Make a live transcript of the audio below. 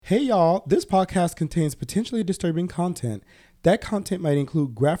Hey y'all, this podcast contains potentially disturbing content. That content might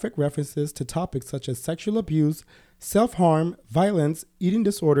include graphic references to topics such as sexual abuse, self-harm, violence, eating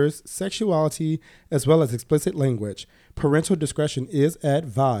disorders, sexuality, as well as explicit language. Parental discretion is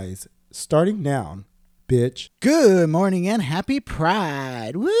advised. Starting now, bitch. Good morning and happy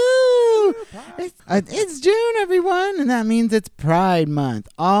Pride. Woo! It's June, everyone, and that means it's Pride Month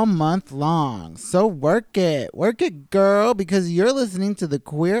all month long. So work it, girl, because you're listening to the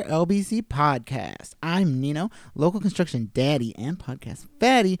Queer LBC podcast. I'm Nino, local construction daddy and podcast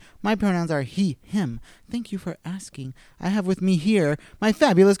fatty. My pronouns are he, him. Thank you for asking. I have with me here my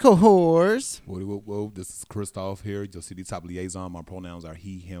fabulous cohorts. Whoa, this is Christoph here, your city top liaison. My pronouns are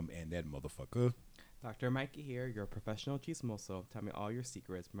he, him, and that motherfucker. Dr. Mikey here, your professional chismoso. Tell me all your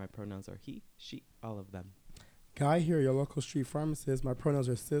secrets. My pronouns are he, she, all of them. Guy here, your local street pharmacist. My pronouns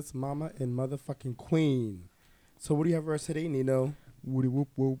are sis, mama, and motherfucking queen. So what do you have for us today, Nino? Woody whoop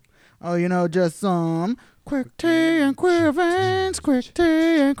whoop. Oh, just some quick tea and queer events, quick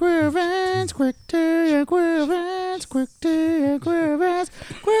tea and queer events, quick tea and queer events, quick tea and queer events,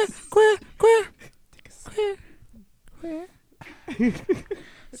 queer.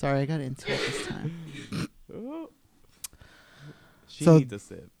 Sorry, I got into it this time. She So- needs a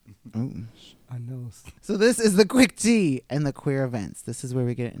sip. Ooh. I know. So this is the quick tea and the queer events. This is where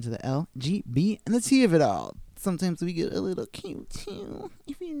we get into the L, G, B, and the T of it all. Sometimes we get a little cute too,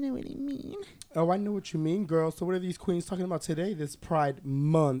 if you know what I mean. Oh, I know what you mean, girl. So what are these queens talking about today, this Pride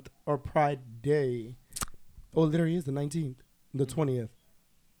Month or Pride Day? Oh, it literally is the 19th, the 20th.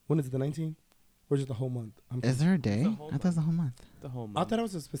 When is it, the 19th? Or is it the whole month? Is there a day? The whole I thought it was the whole month. The whole month. I thought it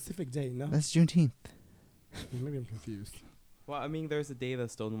was a specific day, no? That's Juneteenth. Maybe I'm confused. Well, I mean, there's a day the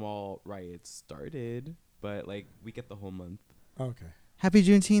Stonewall riots started, but, we get the whole month. Okay. Happy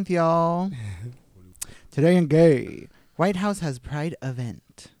Juneteenth, y'all. Today in gay, White House has Pride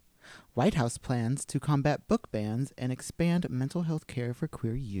event. White House plans to combat book bans and expand mental health care for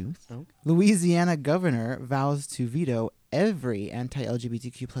queer youth. Okay. Louisiana governor vows to veto every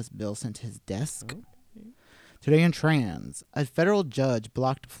anti-LGBTQ plus bill sent to his desk. Okay. Today in trans, a federal judge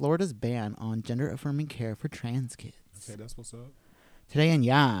blocked Florida's ban on gender-affirming care for trans kids. Okay, that's what's up. Today in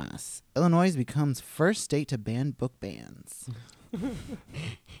Yas, Illinois becomes first state to ban book bans.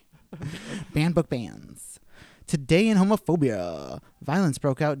 Ban book bans. Today in homophobia, violence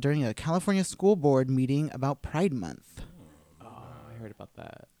broke out during a California school board meeting about Pride Month. Oh, I heard about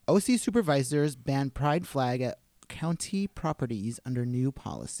that. OC supervisors ban pride flag at county properties under new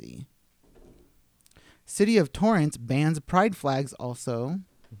policy. City of Torrance bans pride flags also.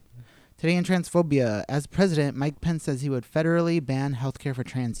 Today in transphobia, as president, Mike Pence says he would federally ban healthcare for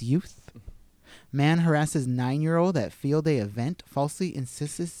trans youth. Man harasses 9-year-old at field day event, falsely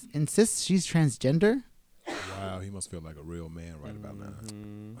insists she's transgender. Wow, he must feel like a real man right about now.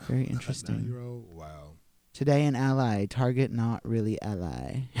 Mhm. Very A interesting. 9-year-old? Wow. Today in ally, Target not really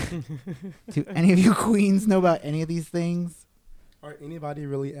ally. Do any of you queens know about any of these things? Are anybody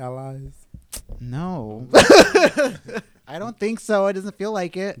really allies? No. I don't think so. It doesn't feel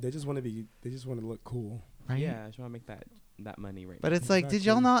like it. They just want to look cool. Right? Yeah, I just want to make that money right But now. it's like, did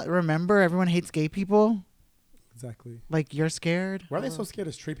Exactly. y'all not remember everyone hates gay people? Exactly. Like, you're scared? Why are they so scared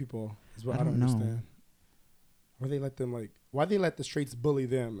of straight people? Is what I I don't don't know. understand. Why they let them why they let the straights bully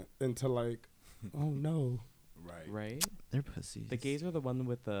them into oh no. Right. Right? They're pussies. The gays are the one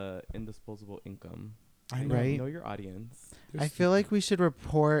with the indisposable income. I know. Right. Know your audience. They're I feel like we should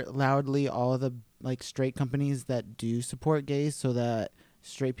report loudly all the straight companies that do support gays so that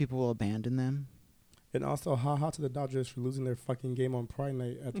straight people will abandon them. And also, haha to the Dodgers for losing their fucking game on Pride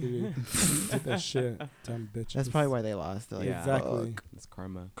Night after they did that shit. Dumb bitches. That's probably why they lost. They're like, Yeah. Exactly. "Fuck." It's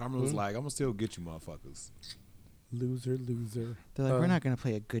karma. Carmen was like, I'm going to still get you motherfuckers. Loser. They're like, we're not going to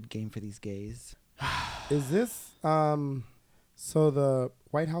play a good game for these gays. Is this so the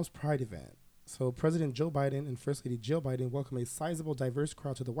White House Pride event? So President Joe Biden and First Lady Jill Biden welcome a sizable diverse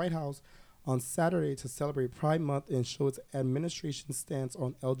crowd to the White House on Saturday to celebrate Pride Month and show its administration's stance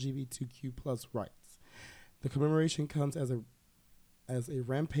on LGBTQ plus rights. The commemoration comes as a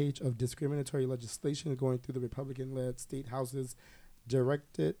rampage of discriminatory legislation going through the Republican-led state houses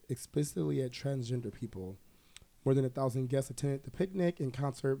directed explicitly at transgender people. More than 1,000 guests attended the picnic and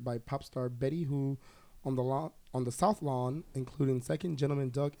concert by pop star Betty Who on the South Lawn, including Second Gentleman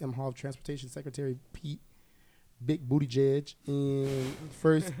Doug Emhoff, Transportation Secretary Pete Big Buttigieg, and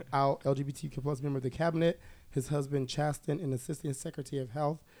first out LGBTQ plus member of the cabinet, his husband Chasten, and Assistant Secretary of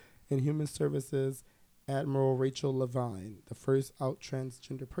Health and Human Services Admiral Rachel Levine, the first out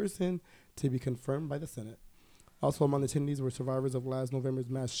transgender person to be confirmed by the Senate. Also among the attendees were survivors of last November's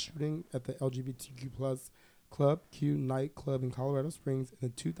mass shooting at the LGBTQ plus Club Q nightclub in Colorado Springs,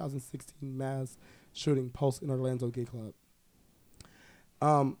 and the 2016 mass shooting Pulse in Orlando gay club.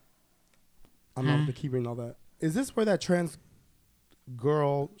 I'm not going to keep reading all that. Is this where that trans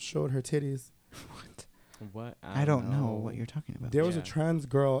girl showed her titties? What? I don't know what you're talking about. There was a Yeah. trans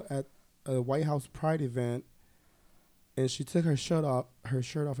girl at a White House Pride event, and she took her shirt off,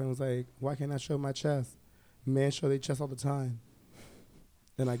 and was like, "Why can't I show my chest? Men show their chest all the time."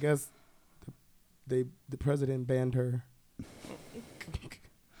 And I guess the president banned her.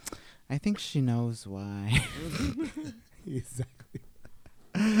 I think she knows why. Exactly.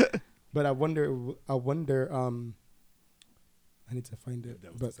 But I wonder. I need to find it.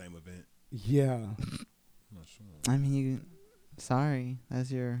 That was But the same event. yeah, I'm not sure. I mean, sorry. That's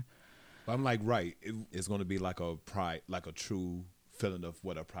your... But I'm like, right. It's going to be like a pride, like a true feeling of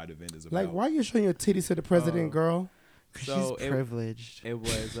what a pride event is about. like why are you showing your titties to the president, girl? So She's privileged. It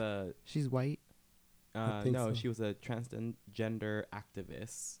was She's white. I think no, so. she was a transgender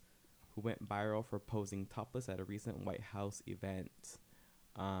activist who went viral for posing topless at a recent White House event.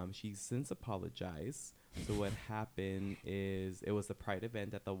 She's since apologized. So what happened is it was a pride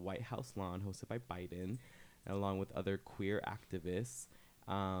event at the White House lawn hosted by Biden, along with other queer activists.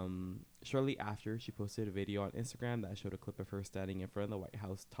 Shortly after, she posted a video on Instagram that showed a clip of her standing in front of the White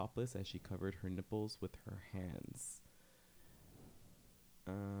House topless as she covered her nipples with her hands.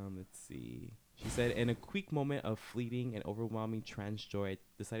 Let's see. She said, in a quick moment of fleeting and overwhelming trans joy, I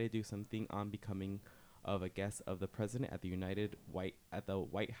decided to do something unbecoming of a guest of the president at the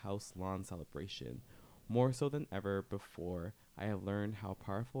White House lawn celebration. More so than ever before, I have learned how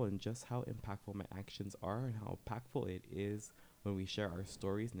powerful and just how impactful my actions are, and how impactful it is when we share our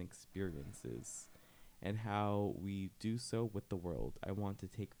stories and experiences, and how we do so with the world. I want to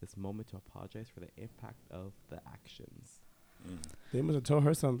take this moment to apologize for the impact of the actions. They must have told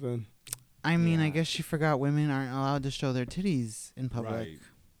her something. I mean, I Yeah. guess she forgot women aren't allowed to show their titties in public.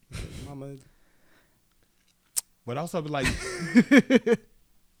 Right. Mama, But also be like,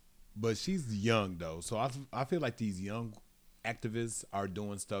 but she's young though, so I feel like these young activists are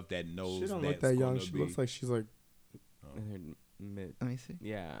doing stuff that knows she don't that's look that young. gonna She be- looks like she's like In her mid, Let me see.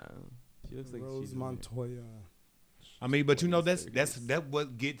 yeah, she looks like Rose she's Montoya. I mean, but you know 20s, that's 30s. that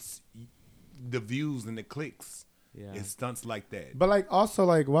what gets the views and the clicks. Yeah. It's stunts like that. But like also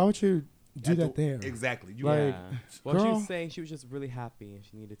like why would you do At that the- there? Exactly. You Like, Yeah. Well, she girl. was saying she was just really happy and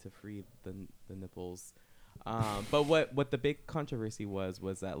she needed to free the nipples. But what the big controversy was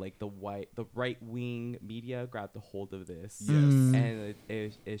that like the right wing media grabbed a hold of this. Yes. Mm.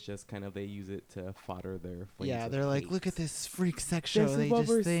 And it's just kind of they use it to fodder their flames. Yeah, of they're like, hate. look at this freak sex show. This They is what just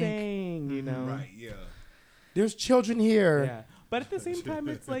we're think. saying, you know. Right. Yeah. There's children here. Yeah, but at the same time,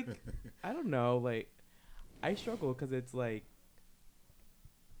 it's like I don't know. Like I struggle because it's like,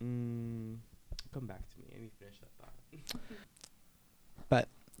 come back to me. Let me finish that thought. But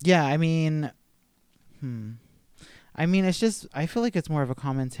yeah, I mean, it's just, I feel like it's more of a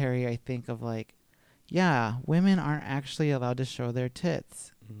commentary, I think, of like, yeah, women aren't actually allowed to show their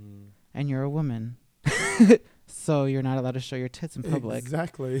tits, and you're a woman. So you're not allowed to show your tits in public.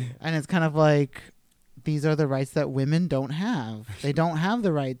 Exactly. And it's kind of like, these are the rights that women don't have. They don't have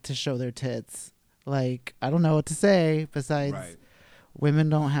the right to show their tits. Like, I don't know what to say besides Right. women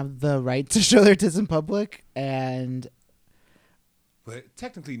don't have the right to show their tits in public. And But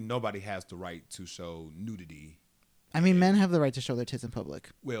technically, nobody has the right to show nudity. I mean, men have the right to show their tits in public.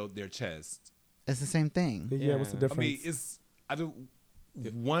 Well, their chest. It's the same thing. Yeah, what's the Yeah. difference? I mean, it's I do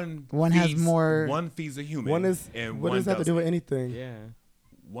one. One has feeds- more- One feeds a human. one is and what one does that have to do with anything? Yeah.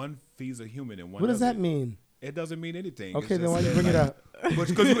 One feeds a human and one. What does that doesn't. mean? It doesn't mean anything. Okay, It's then why just you bring it like- up? Because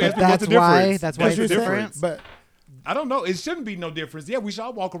you asked me what's That's the why- difference. that's why That's it's your different. But I don't know. It shouldn't be no difference. Yeah, we should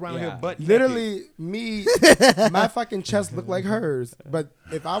all walk around Yeah. here, but literally, me, my fucking chest looked like hers. But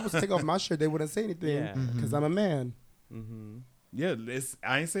if I was to take off my shirt, they wouldn't say anything Yeah. because I'm a man. yeah,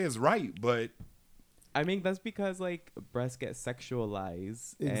 I ain't say it's right, but I mean, that's because like breasts get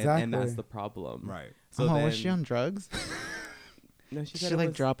sexualized, and Exactly. that's the problem. right. So then, was she on drugs? No, she Did said she it like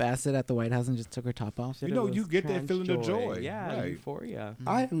was- drop acid at the White House and just took her top off? said You it know, was you get that trans feeling of joy. Yeah, Right. euphoria.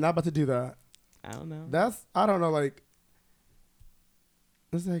 I am not about to do that. I don't know. I don't know, like,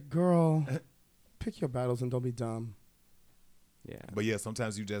 it's like, girl, pick your battles and don't be dumb. Yeah. But yeah,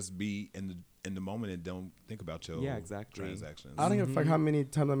 sometimes you just be in the moment and don't think about your Yeah, exactly. transactions. I don't give a fuck how many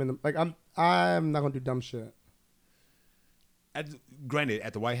times I'm in the, like, I'm not going to do dumb shit. Granted,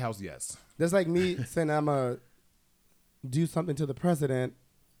 at the White House, yes. That's like me saying I'm going to do something to the president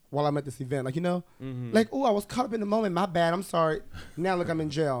while I'm at this event. Like, you know, like, oh, I was caught up in the moment. My bad. I'm sorry. Now, look, I'm in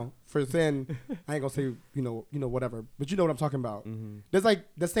jail for saying, I ain't going to say, you know, whatever. But you know what I'm talking about. There's like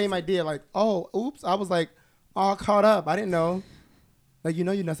the same idea. Like, oh, oops. I was like, all caught up. I didn't know. Like, you're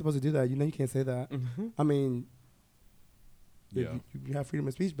not supposed to do that. You can't say that. I mean, Yeah. you have freedom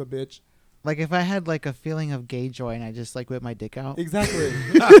of speech, but bitch. Like if I had like a feeling of gay joy and I just like whip my dick out. Exactly.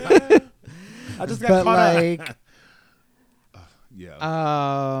 I just got But caught up. like,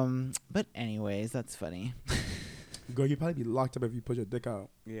 Yeah. but anyways, that's funny. Girl, you'd probably be locked up if you put your dick out.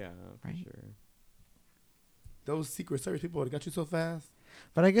 Yeah, for Right. sure. Those Secret Service people that got you so fast.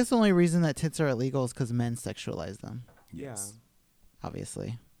 But I guess the only reason that tits are illegal is because men sexualize them, Yes.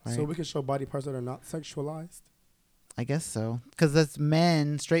 obviously. Right? So we can show body parts that are not sexualized. I guess so. Because that's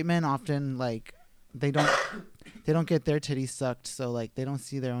men, straight men often like they don't get their titties sucked, so like they don't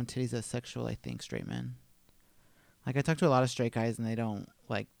see their own titties as sexual. I think straight men. Like I talk to a lot of straight guys and they don't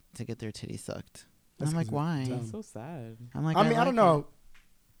like to get their titties sucked. And That's I'm like, 'cause why? they're That's so sad. I'm like, I mean, I don't like know.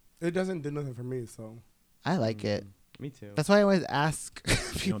 It doesn't do nothing for me, so. I like it. Me too. That's why I always ask You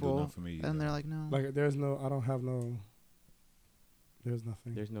don't do people, nothing for me either. and they're like, no. Like, there's nothing.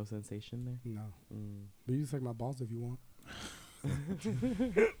 There's no sensation there. No. Mm. But you can suck my balls if you want.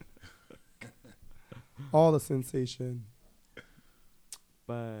 All the sensation.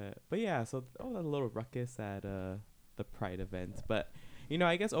 But yeah, so that a little ruckus at the Pride event. But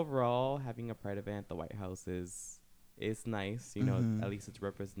I guess overall having a Pride event at the White House is nice. Mhm. At least it's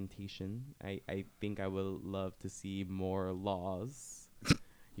representation. I think I would love to see more laws,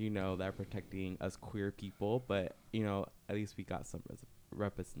 that are protecting us queer people. But at least we got some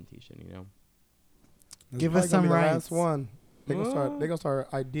representation. That's Give probably us gonna some be the rights. last one. They gonna start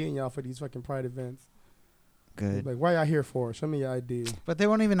IDing y'all for these fucking Pride events. Good. Like, why y'all here for? Show me your ID. But they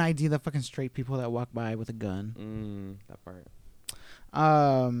won't even ID the fucking straight people that walk by with a gun. That part.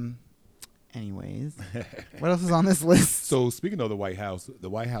 Anyways, what else is on this list? So speaking of the White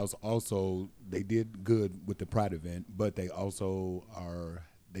House also they did good with the Pride event, but they also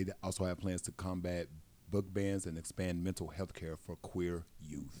have plans to combat book bans and expand mental health care for queer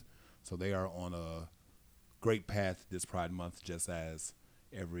youth. So they are on a great path this Pride Month, just as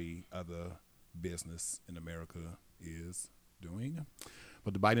every other business in America is doing.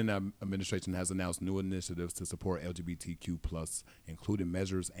 But the Biden administration has announced new initiatives to support LGBTQ+, including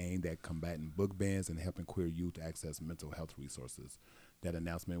measures aimed at combating book bans and helping queer youth access mental health resources. That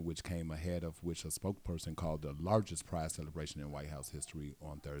announcement, which came ahead of which a spokesperson called the largest Pride celebration in White House history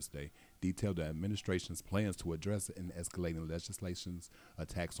on Thursday, detailed the administration's plans to address and escalating legislation's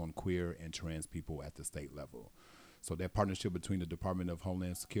attacks on queer and trans people at the state level. So that partnership between the Department of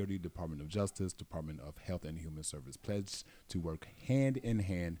Homeland Security, Department of Justice, Department of Health and Human Service pledged to work hand in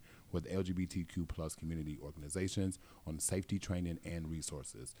hand with LGBTQ+ community organizations on safety training and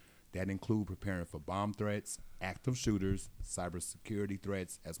resources. That include preparing for bomb threats, active shooters, cybersecurity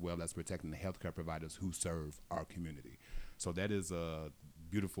threats, as well as protecting the healthcare providers who serve our community. So that is a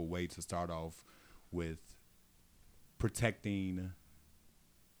beautiful way to start off with protecting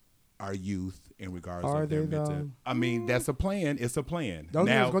our youth in regards Are of their they, mental. though? I mean, that's a plan. It's a plan. The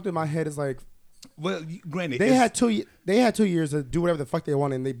only thing that's Now, going through my head is like, well, granted, they it's- had 2 years to do whatever the fuck they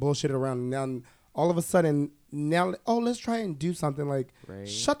wanted, and they bullshitted around. And now, all of a sudden, let's try and do something. Like, Right.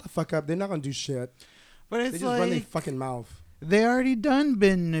 shut the fuck up. They're not gonna do shit. But They it's just run their like fucking mouth. they already done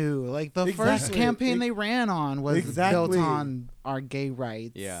been new. Like the first Exactly. campaign they ran on was Exactly. built on our gay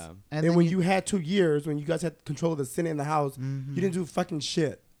rights. Yeah. And then when you had 2 years, when you guys had control of the Senate and the House, Mhm. you didn't do fucking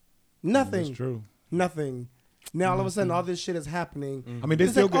shit. Nothing. That's true. Nothing. Now all of a sudden, all this shit is happening. I mean, they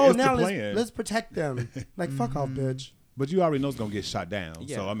It's still like, get oh, it's now the plan. let's protect them. Like, fuck off, bitch. But you already know it's gonna get shot down.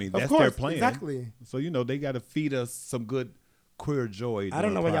 Yeah. So I mean, Of that's course, their plan. exactly. So they got to feed us some good queer joy. I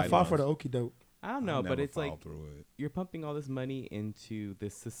don't know why during y'all fought Pride for the Month. okie doke. I don't I know, but never it's like followed through it. you're pumping all this money into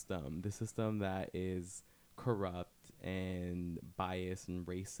this system that is corrupt and biased and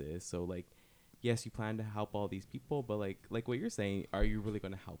racist. So like, yes, you plan to help all these people, but like what you're saying, are you really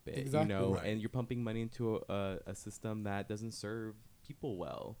going to help it? Exactly. Right. And you're pumping money into a system that doesn't serve people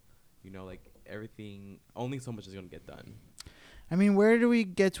well. Like everything, only so much is going to get done. I mean, where do we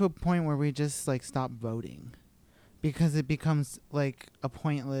get to a point where we just like stop voting? Because it becomes like a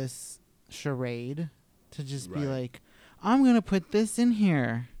pointless charade to just be Right. like, I'm gonna put this in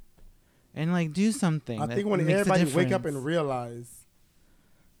here and like do something. I that think when makes a everybody wake up difference. and realize,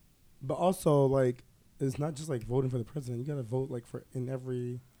 but also like, it's not just like voting for the president. You gotta vote like for in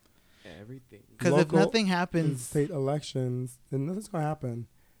every Everything. Because if local nothing in happens, state elections, then nothing's gonna happen.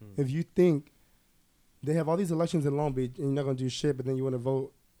 Hmm. If you think they have all these elections in Long Beach and you're not gonna do shit, but then you want to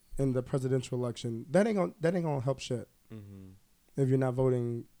vote in the presidential election, that ain't gonna help shit. Mm-hmm. If you're not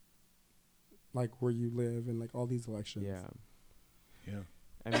voting like where you live in like all these elections. Yeah. Yeah.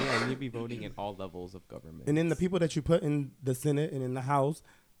 I mean, I need to be voting at all levels of government. And then the people that you put in the Senate and in the House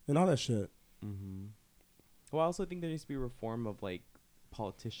and all that shit. Mm-hmm. Well, I also think there needs to be reform of like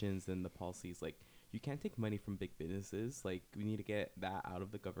politicians and the policies. Like, you can't take money from big businesses. Like, we need to get that out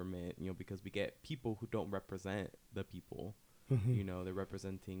of the government, because we get people who don't represent the people. Mhm. They're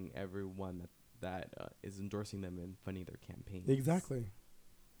representing everyone that is endorsing them and funding their campaigns. Exactly.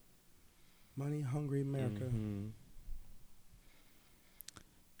 Money hungry America. Mhm.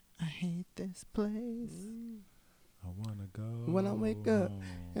 I hate this place. I wanna go. When I wake up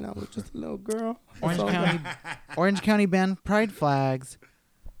and I was just a little girl. Orange That's all I County, Orange County banned pride flags,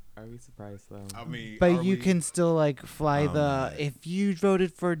 Are we surprised though? I mean, but you can still like fly Oh, the. man. If you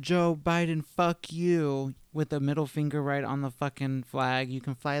voted for Joe Biden, fuck you, with a middle finger right on the fucking flag. You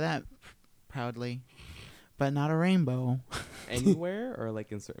can fly that proudly, but not a rainbow. Anywhere or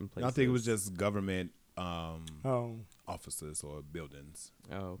like in certain places? I think it was just government Oh. offices or buildings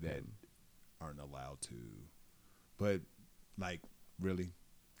Oh, okay. that aren't allowed to. But like, really,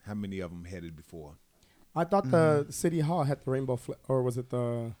 how many of them had it before? I thought the city hall had the rainbow or was it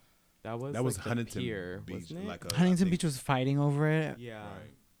the That was That was like the Huntington pier, Beach, wasn't it? like a, Huntington I think- Beach was fighting over it. yeah.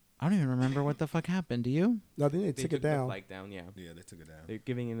 Right. I don't even remember what the fuck happened. Do you? No, I think they They took took it the down. flag down. Yeah. Yeah, they took it down. They're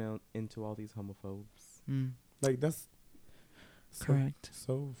giving into all these homophobes. Mm, Like that's so, correct.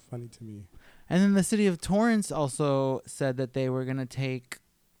 so funny to me. And then the city of Torrance also said that they were gonna take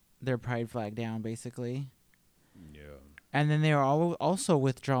their pride flag down, basically. Yeah. And then they are also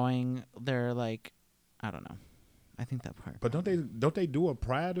withdrawing their like, I don't know. I think that part. But don't they do a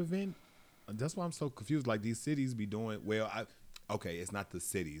pride event? That's why I'm so confused. Like these cities be doing okay, it's not the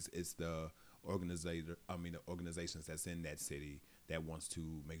cities, it's the the organizations that's in that city that wants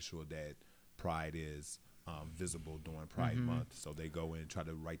to make sure that pride is visible during Pride Month. So they go in and try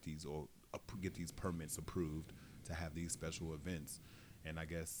to write these or get these permits approved to have these special events. And I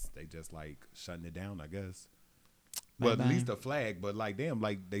guess they just like shutting it down, I guess. Well, Bye-bye. at least the flag, but like, damn,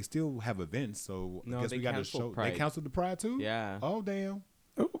 like they still have events, so No, I guess they we got to canceled show. Pride. They canceled the Pride too. Yeah. Oh damn.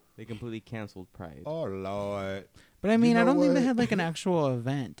 They completely canceled Pride. Oh Lord. But I mean, I know don't think they what? had like an actual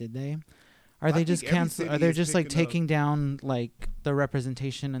event, did they? Are I they think just every cancel? city Are they is just like picking up- taking down like the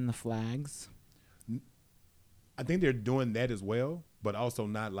representation and the flags? I think they're doing that as well, but also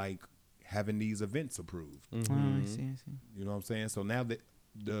not like having these events approved. Oh, I Mhm. see. I see. You know what I'm saying? So now that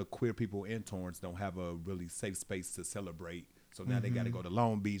the queer people in Torrance don't have a really safe space to celebrate, so now they got to go to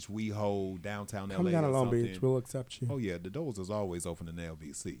Long Beach, WeHo, downtown Come LA. down to or Long something. Beach, we'll accept you. Oh yeah, the doors is always open in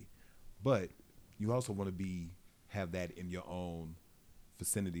LBC, but you also want to have that in your own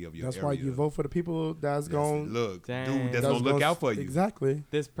vicinity of your That's area. why you vote for the people that's going look, Dang. dude, that's gonna look out for you. Exactly.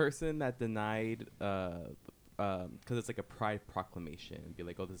 This person that denied, because it's like a Pride proclamation, be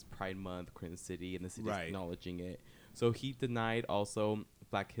like, oh, this is Pride Month, Clinton City, and the city's Right. acknowledging it. So he denied also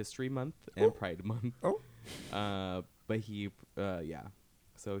Black History Month and Pride Month. Oh. But he, yeah.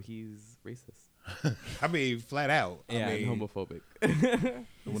 So he's racist. I mean, flat out. Yeah, I mean, and homophobic.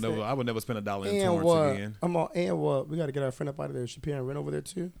 I would never spend $1 in And Torrance what? again. And what? We got to get our friend up out of there. She paying rent over there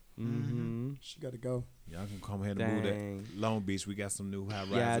too. Mm-hmm. She got to go. Y'all can come ahead and move Dang. that. Long Beach, we got some new high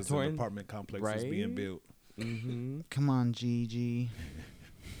rises Yeah, and Torrance, apartment complexes being right? built. Mm-hmm. Come on, Gigi.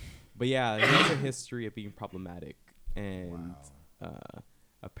 But yeah, he has a history of being problematic, and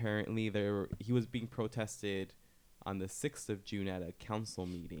apparently he was being protested on the 6th of June at a council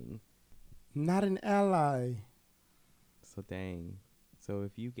meeting. Not an ally. So dang. So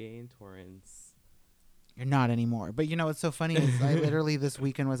if you gay in Torrance, You're not anymore. But you know what's so funny is I literally this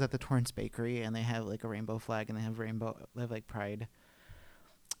weekend was at the Torrance Bakery and they have like a rainbow flag and they have like pride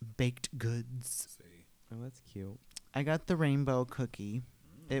baked goods. See, oh, that's cute. I got the rainbow cookie.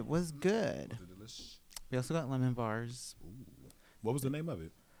 It was good. was it delicious? We also got lemon bars. What was the name of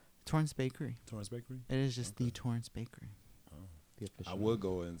it? Torrance Bakery. Torrance Bakery. It is just the Torrance Bakery. The official. I would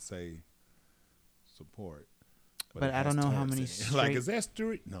go and say support, But it I don't has know how Torrance many in it. Like, straight- is that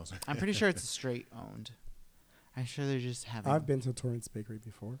street? No, sorry. I'm pretty sure it's straight owned. I'm sure they're just having. I've been to Torrance Bakery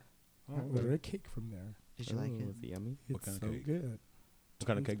before. Oh, I okay. ordered a cake from there. Did you like Oh, it? was it yummy? It's What kind of so cake? good. What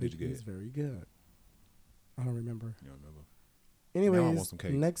kind of cake did you Bakery is get? very good. I don't remember. You don't remember? Anyways, want some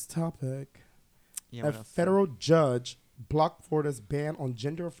cake. next topic. Yeah. A What else? federal judge blocked Florida's ban on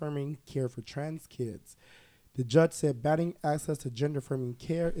gender-affirming care for trans kids. The judge said banning access to gender-affirming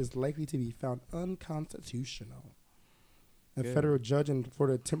care is likely to be found unconstitutional. A Good. federal judge in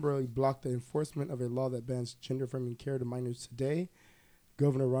Florida temporarily blocked the enforcement of a law that bans gender-affirming care to minors today.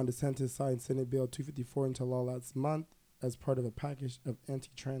 Governor Ron DeSantis signed Senate Bill 254 into law last month as part of a package of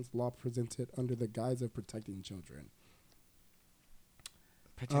anti-trans law presented under the guise of protecting children.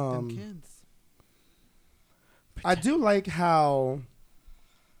 Protect them um, kids. I do like how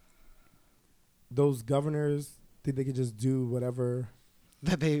those governors think they could just do whatever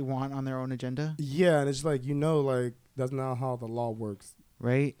that they want on their own agenda, Yeah, and it's like, like that's not how the law works.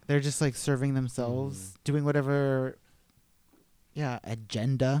 right? They're just like serving themselves, doing whatever,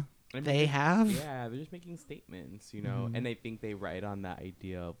 agenda I mean, they have. Yeah, they're just making statements, and I think they ride on that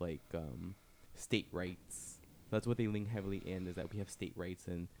idea of like state rights. That's what they lean heavily in, is that we have state rights,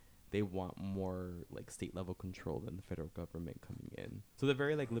 and they want more like state level control than the federal government coming in. So they're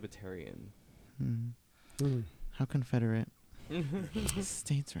very like libertarian. How Confederate.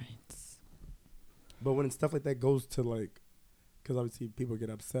 States' rights. But when stuff like that goes to like, because obviously people get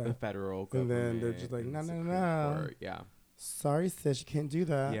The upset. federal And government. then they're just like, and no, no, Supreme no. Court. Yeah. Sorry, sis, you can't do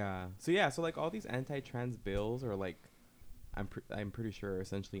that. Yeah. So like all these anti-trans bills are like, I'm pretty sure are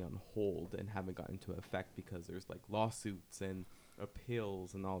essentially on hold and haven't gotten into effect because there's like lawsuits and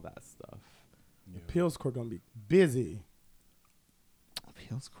appeals and all that stuff. Appeals court gonna be busy.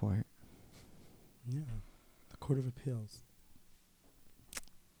 Appeals court. Yeah, the Court of Appeals.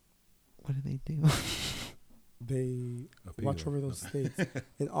 What do they do? They Appeal. watch over those states.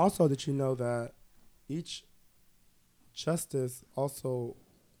 And also, did you know that each justice also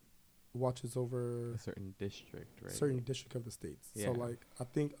watches over A certain district, right? certain district of the states? Yeah. So, like, I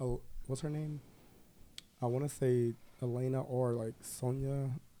think, what's her name? I want to say Elena or, like,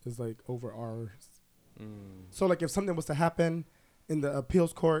 Sonia is, like, over ours. So, like, if something was to happen in the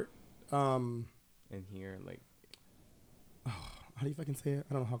appeals court, And here, like, how do you fucking say it?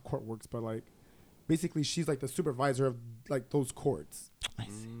 I don't know how court works, but, like, basically she's, like, the supervisor of, like, those courts. I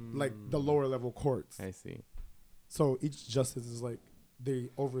see. Like, the lower level courts. I see. So each justice is like they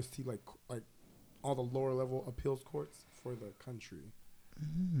oversee like all the lower level appeals courts for the country.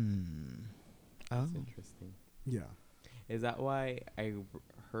 Oh. That's interesting. Yeah. Is that why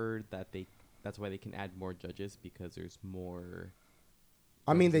heard that that's why they can add more judges, because there's more?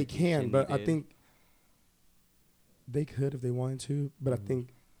 I mean they can, representation but I needed? think they could if they wanted to, but I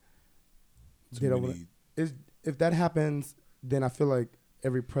think they don't wanna, if that happens, then I feel like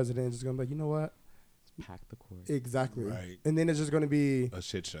every president is just gonna be like, you know what? Pack the court. Exactly. Right. And then it's just gonna be A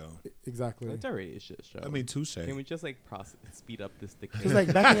shit show. exactly. It's already a shit show. I mean, touche. can we just like speed up this decay? Because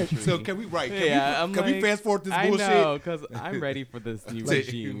like back in the, So can we I'm can we like, fast forward this I bullshit? know, because I'm ready for this new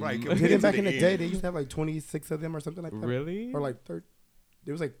regime. Right, can we didn't get back to in the the day end? they used to have like 26 of them or something like that. Really? Or like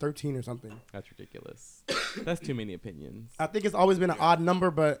it was like 13 or something. That's ridiculous. That's too many opinions. I think it's always been an odd number,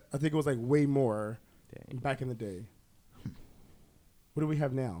 but I think it was like way more Dang. back in the day. What do we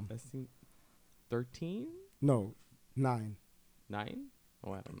have now? That's 13? No, 9. 9?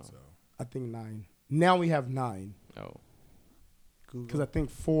 Oh, I don't know. So, I think 9. Now we have 9 Oh. because I think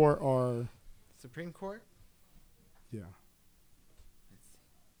 4 are Supreme Court. yeah.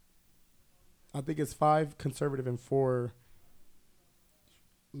 I think it's 5 conservative and 4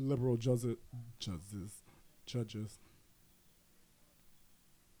 liberal judges.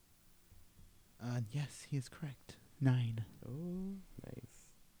 Yes, he is correct. 9. Oh, nice.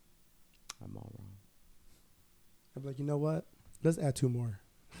 I'm all wrong. I'm like, you know what? Let's add 2 more.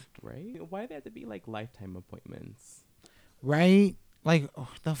 Right? Why do they have to be like lifetime appointments? Right? Like,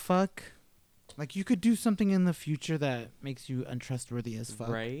 the fuck? Like, you could do something in the future that makes you untrustworthy as fuck.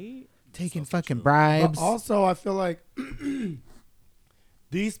 Right? Taking That's also fucking true. bribes. But also, I feel like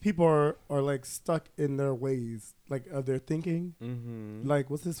these people are like stuck in their ways, like of their thinking. Mm-hmm. Like,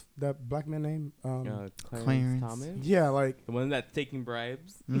 what's that black man name? Clarence Clarence. Thomas? Yeah, like The one that's taking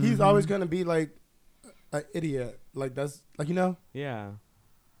bribes? he's Mhm. always gonna be like an idiot. Like that's like Yeah.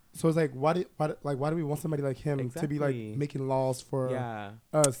 So it's like why do we want somebody like him to be like Exactly. making laws for Yeah.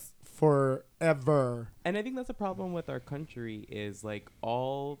 us forever? And I think that's a problem with our country, is like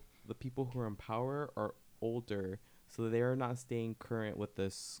all the people who are in power are older, so they are not staying current with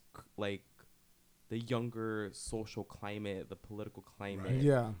this, like the younger social climate, the political climate.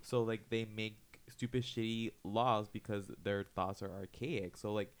 Yeah, So like they make stupid shitty laws because their thoughts are archaic.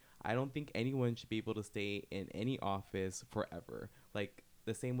 So like I don't think anyone should be able to stay in any office forever. Like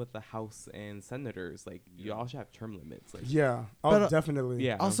the same with the House and senators. Like you all should have term limits. Like yeah. Oh, But, definitely.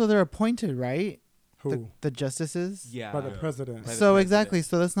 yeah. Also, they're appointed, right? Who? The justices? yeah. By the Yeah. president. By the So president. exactly.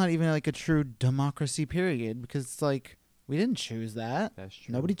 So that's not even like a true democracy period, because it's like we didn't choose that. That's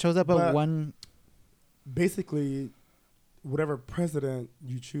true. Nobody chose that but But- one. Basically, whatever president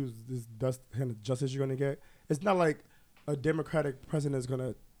you choose, that's the kind of justice you're gonna get. It's not like a Democratic president is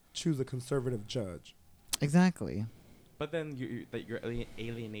gonna choose a conservative judge. Exactly. But then you're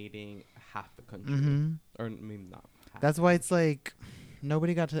alienating half the country, hmm or maybe not. Half. That's why it's like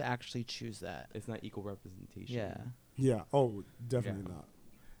nobody got to actually choose that. It's not equal representation. Yeah. Yeah. Oh, definitely Yeah. not.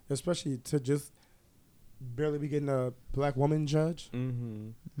 Especially to just barely be getting a black woman judge. Mm-hmm.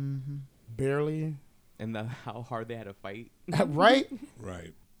 hmm Barely. and how hard they had to fight. Right?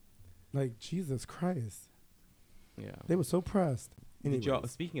 Right. Like, Jesus Christ. Yeah. They were so pressed. Anyways.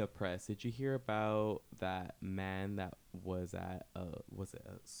 Speaking of press, did you hear about that man that was at was it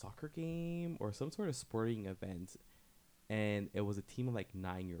a soccer game or some sort of sporting event, and it was a team of like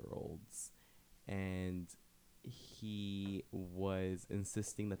 9-year-olds, and he was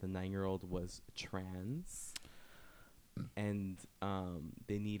insisting that the 9-year-old was trans, and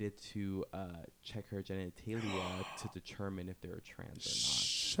they needed to check her genitalia to determine if they were trans or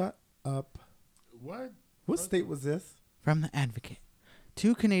Shut up. What? What state was this? From The Advocate.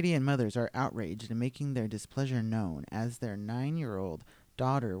 2 Canadian mothers are outraged and making their displeasure known as their 9-year-old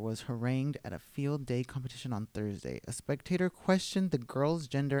daughter was harangued at a field day competition on Thursday. A spectator questioned the girl's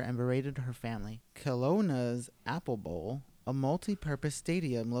gender and berated her family. Kelowna's Apple Bowl, a multi-purpose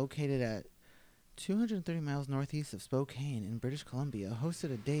stadium located at 230 miles northeast of Spokane in British Columbia,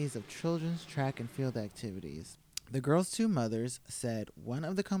 hosted a days of children's track and field activities. The girls' 2 mothers said one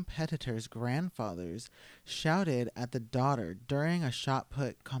of the competitors' grandfathers shouted at the daughter during a shot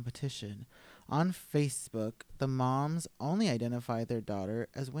put competition. On Facebook, the moms only identified their daughter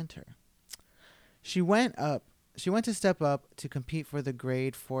as Winter. She went to step up to compete for the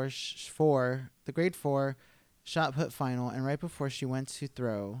grade 4 shot put final, and right before she went to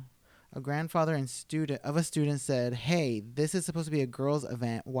throw, a grandfather and student said, "Hey, this is supposed to be a girls'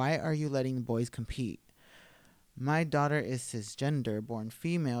 event. Why are you letting boys compete? My daughter is cisgender, born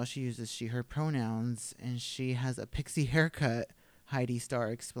female. She uses she, her pronouns, and she has a pixie haircut," Heidi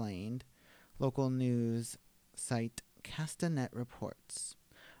Starr explained. Local news site Castanet reports.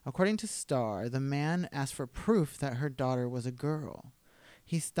 According to Starr, the man asked for proof that her daughter was a girl.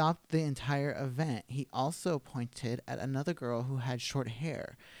 He stopped the entire event. He also pointed at another girl who had short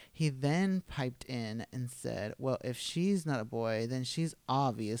hair. He then piped in and said, "Well, if she's not a boy, then she's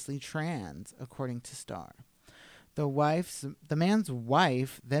obviously trans," according to Starr. The man's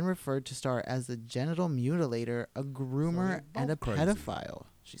wife then referred to Starr as a genital mutilator, a groomer, and a pedophile,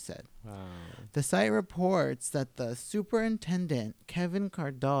 she said. Wow. The site reports that the superintendent, Kevin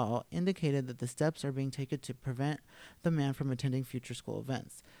Cardall, indicated that the steps are being taken to prevent the man from attending future school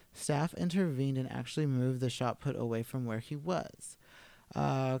events. Staff intervened and actually moved the shot put away from where he was.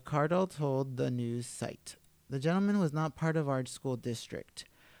 Cardall told the news site, "The gentleman was not part of our school district.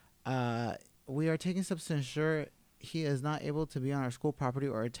 We are taking steps to ensure he is not able to be on our school property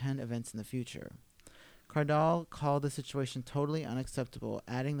or attend events in the future." Cardall called the situation totally unacceptable,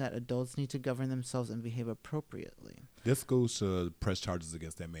 adding that adults need to govern themselves and behave appropriately. This school should press charges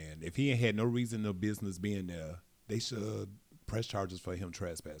against that man. If he had no reason or business being there, they should press charges for him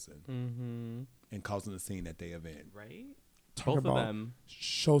trespassing and causing a scene at the event. Right? Talk Both about of them.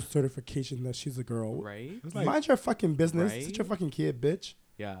 show certification that she's a girl. Right? Like, Mind your fucking business. Right? It's your fucking kid, bitch.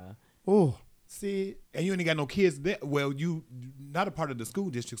 Yeah. Oh, see, and you ain't got no kids there. Well, you not a part of the school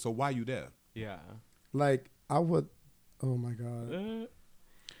district, so why you there? Yeah. like I would. Oh my god.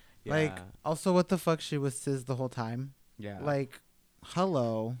 Yeah. Like, also, what the fuck? She was cis the whole time. yeah. Like,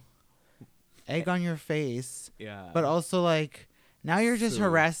 hello, egg on your face. yeah. But also, like, now you're just So-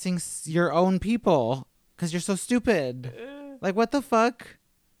 harassing your own people because you're so stupid. Like, what the fuck?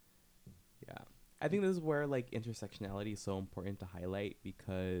 Yeah. I think this is where like intersectionality is so important to highlight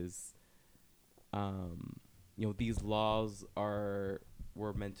because these laws were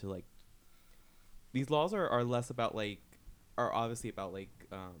meant to like these laws are less about like are obviously about like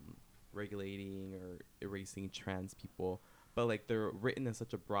regulating or erasing trans people, but like they're written in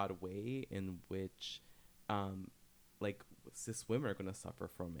such a broad way in which like cis women are going to suffer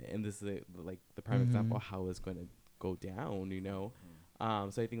from it, and this is like the prime example of how it's going to go down,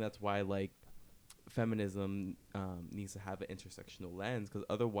 so I think that's why like feminism needs to have an intersectional lens, because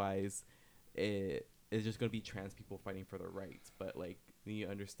otherwise it's just going to be trans people fighting for their rights. But like you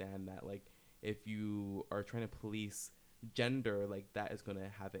understand that like if you are trying to police gender, like that is going to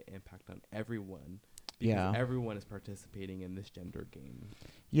have an impact on everyone, because Yeah. everyone is participating in this gender game.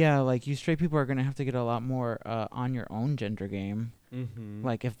 Yeah, like, you straight people are going to have to get a lot more on your own gender game.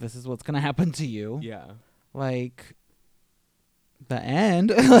 Like, if this is what's going to happen to you. Yeah. Like, the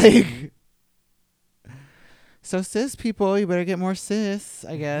end. Like, so cis people, you better get more cis,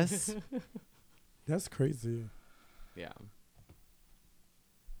 I guess. That's crazy. Yeah.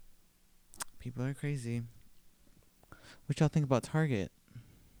 People are crazy. What y'all think about Target?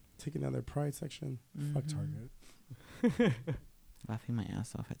 Taking down their pride section. Fuck Mhm. Target. Laughing my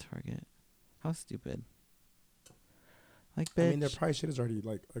ass off at Target. How stupid. Like, bitch. I mean, their pride shit is already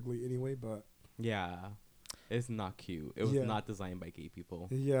like ugly anyway, but Yeah. It's not cute. It was Yeah. not designed by gay people.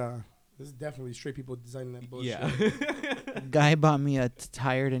 yeah, This is definitely straight people designing that bullshit. Yeah. Guy bought me a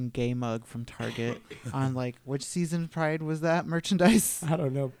tired and gay mug from Target on like which season Pride was that merchandise? I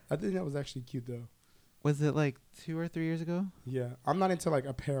don't know. I think that was actually cute though. Was it like 2 or 3 years ago? Yeah, I'm not into like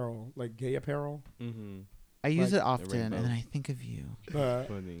apparel, like gay apparel. Mm-hmm. I use Like it often, and rainbow. then I think of you. But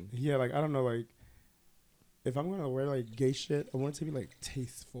Funny. yeah, like I don't know, like if I'm gonna wear like gay shit, I want it to be like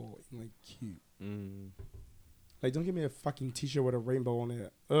tasteful and like cute. Mm. Like don't give me a fucking t-shirt with a rainbow on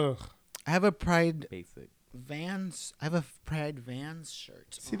it. Ugh. I have a Pride Basic. Vans. I have a Pride Vans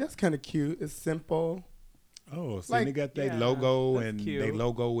shirt. See, that's kind of cute. It's simple. Oh, so Like, they got their yeah, logo, that's and cute. their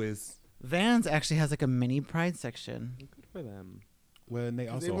logo is Vans actually has like a mini Pride section. Good for them. well, and they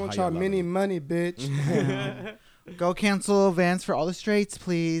also They want hire y'all a lot mini of- money, bitch. Go cancel Vans for all the straights,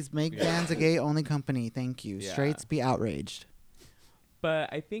 please. Make Yeah. Vans a gay only company. Thank you. Yeah. Straights be outraged.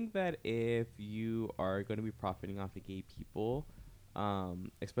 But I think that if you are going to be profiting off of gay people,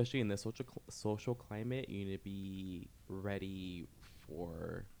 especially in this social climate, you need to be ready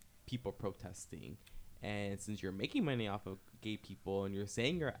for people protesting. And since you're making money off of gay people and you're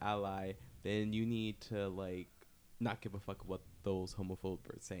saying you're ally, then you need to like not give a fuck what those homophobes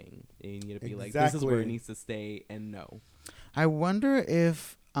are saying. And you need to be like, this is where it Exactly. needs to stay, and no. I wonder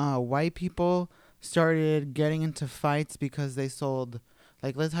if white people started getting into fights because they sold,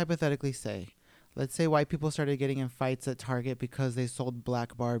 like, let's hypothetically say, let's say white people started getting in fights at Target because they sold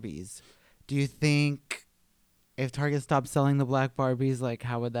black Barbies. Do you think if Target stopped selling the black Barbies, like,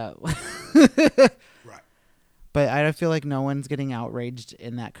 how would that? Right. But I don't feel like no one's getting outraged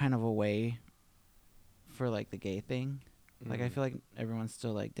in that kind of a way for like the gay thing. Like, I Mm. feel like everyone's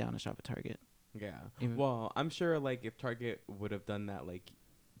still like down to shop at Target. Yeah. Even- Well, I'm sure like if Target would have done that like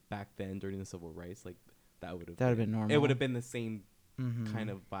back then during the civil rights, like that would have been normal. It would have been the same Mhm. kind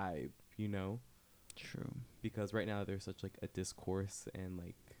of vibe, you know? True. Because right now there's such like a discourse and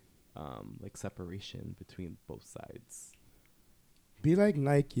like separation between both sides. Be like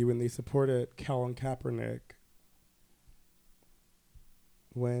Nike when they supported Colin Kaepernick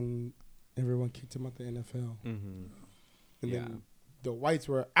when everyone kicked him out the NFL. Mm-hmm. And Yeah. then the whites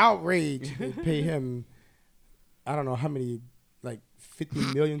were outraged. They pay him, I don't know how many, like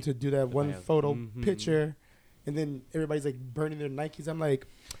 50 million to do that one Yeah. photo Mhm. picture. And then everybody's like burning their Nikes. I'm like,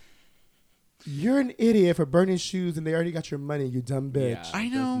 you're an idiot for burning shoes and they already got your money, you dumb bitch. Yeah, I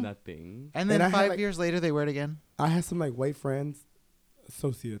does know. nothing. And then And I had, 5 like- years later, they wear it again. I had some like white friends,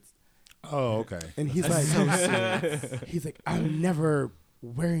 associates. Oh, okay. And he's like, he's like, I'm never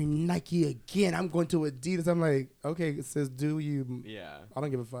wearing Nike again. I'm going to Adidas. I'm like, okay, it says do you. Yeah. I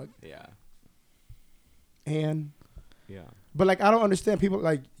don't give a fuck. Yeah. And, Yeah. but like, I don't understand people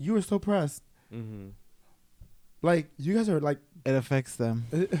like, you were so pressed. Mm-hmm. Like, you guys are like, It affects them.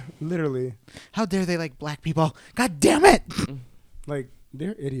 literally, How dare they like black people? God damn it! like,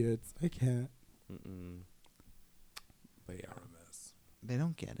 they're idiots. I can't. Mm-mm. But yeah. They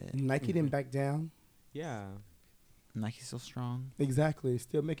don't get it. Nike didn't back down. Yeah. Nike's still strong. Exactly.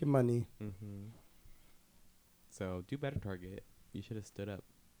 Still making money. Mm-hmm. So do better, Target. You should have stood up.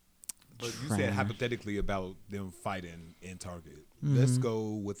 But you Trash. said hypothetically about them fighting in Target. Let's Mhm.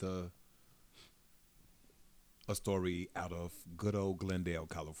 go with a story out of good old Glendale,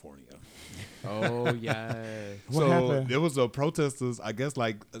 California. Oh yes. What so happened? there was a protesters, I guess,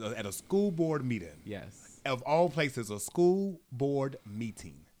 like at a school board meeting. Yes. Of all places, a school board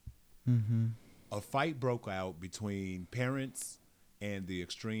meeting. Mm-hmm. A fight broke out between parents and the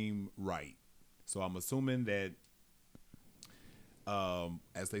extreme right. So I'm assuming that,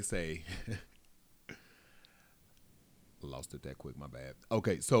 as they say, lost it that quick, my bad.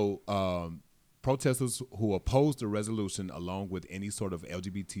 Okay, so protesters who opposed the resolution along with any sort of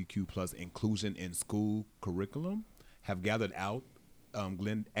LGBTQ plus inclusion in school curriculum have gathered out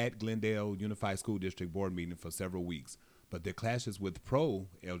at Glendale Unified School District board meeting for several weeks. But their clashes with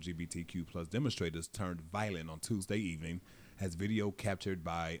pro-LGBTQ plus demonstrators turned violent on Tuesday evening as video captured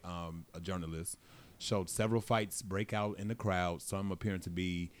by a journalist showed several fights break out in the crowd, some appearing to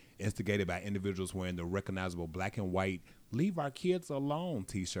be instigated by individuals wearing the recognizable black and white "Leave Our Kids Alone"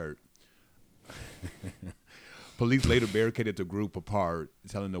 t-shirt. Police later barricaded the group apart,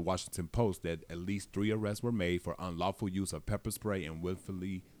 telling the Washington Post that at least 3 arrests were made for unlawful use of pepper spray and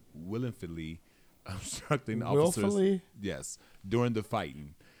willfully obstructing officers. Willfully? Yes, during the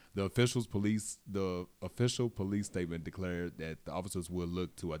fighting. The official police statement declared that the officers will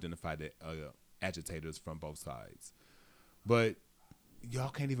look to identify the agitators from both sides. But y'all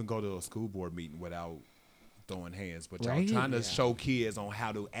can't even go to a school board meeting without throwing hands. But y'all Right? trying to Yeah. show kids on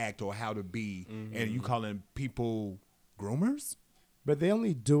how to act or how to be, and you calling people groomers? But they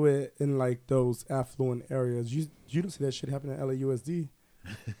only do it in like those affluent areas. You don't see that shit happen at LAUSD.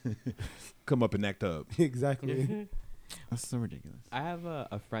 Come up and act up. Exactly. That's so ridiculous. I have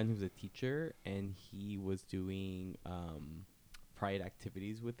a friend who's a teacher, and he was doing pride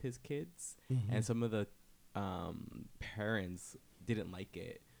activities with his kids, and some of the parents didn't like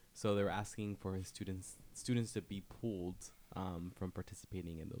it, so they were asking for his students to be pulled from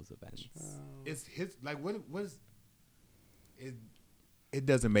participating in those events. It's his what is it? It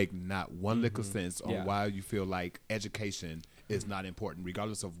doesn't make not one lick of sense on why you feel like education is not important,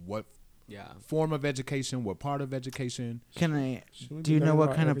 regardless of what form of education, what part of education. Do you know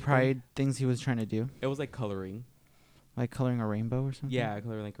what kind of pride things he was trying to do? It was like coloring. Like coloring a rainbow or something? Yeah,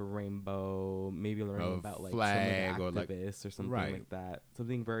 coloring like a rainbow, maybe learning about like flag some or of the activists or something right. like that.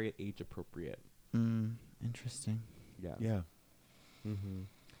 Something very age appropriate. Interesting. Yeah. Yeah.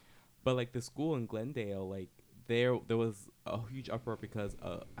 But like the school in Glendale, like there was a huge uproar because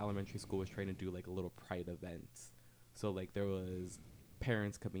elementary school was trying to do like a little pride event. So like there was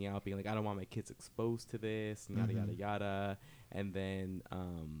parents coming out being like, I don't want my kids exposed to this, and yada yada yada. And then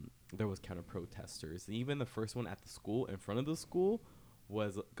there was counter protesters. And even the first one at the school, in front of the school,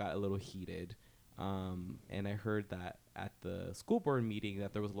 got a little heated. And I heard that at the school board meeting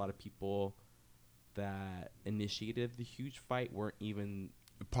that there was a lot of people that initiated the huge fight weren't even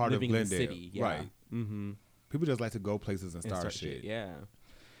part living of in the Glendale, city. Yeah. right? People just like to go places and start shit. Yeah.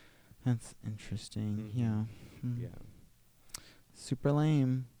 That's interesting. Yeah. Yeah. Super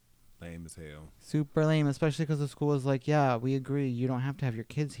lame. Lame as hell. Super lame, especially because the school was like, yeah, we agree. You don't have to have your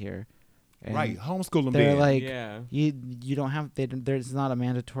kids here. And Right. Homeschool them they're then. like, yeah. you don't have, there's not a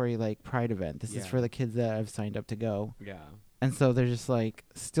mandatory like pride event. This is Yeah. for the kids that have signed up to go. Yeah. And so they're just like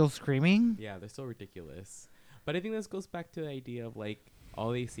still screaming. Yeah, they're so ridiculous. But I think this goes back to the idea of like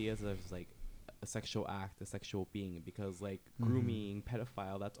all they see as like a sexual act, a sexual being, because like grooming,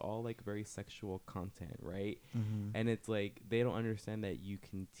 pedophile, that's all like very sexual content, right? And it's like they don't understand that you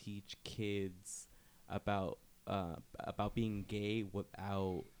can teach kids about being gay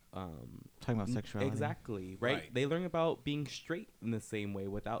without Talking about sexuality. Exactly, right? They learn about being straight in the same way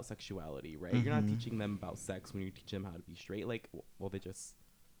without sexuality, right? You're not teaching them about sex when you teach them how to be straight. Like, well, they just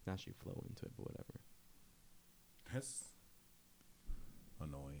naturally flow into it, but whatever. That's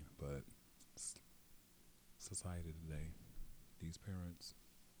annoying, but society today, these parents,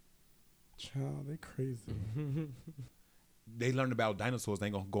 Child, they crazy. they learned about dinosaurs. They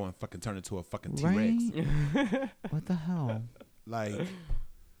ain't gonna go and fucking turn into a fucking T-Rex. Right? What the hell? Like,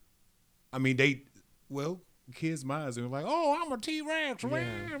 I mean, kids' minds are like, oh, I'm a T-Rex.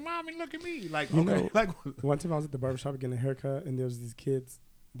 Yeah. Mommy, look at me. Like, You okay, know, like, One time I was at the barbershop getting a haircut, and there was these kids.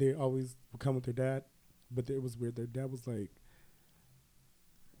 They always would come with their dad, but it was weird. Their dad was like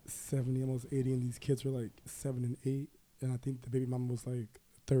 70, almost 80, and these kids were like 7 and 8, and I think the baby mama was like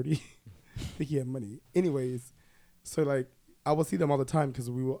 30. I think he had money. Anyways, so like I would see them all the time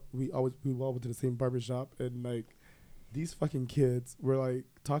because we all went to the same barbershop, and like these fucking kids were like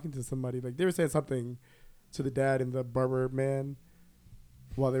talking to somebody. Like they were saying something to the dad and the barber man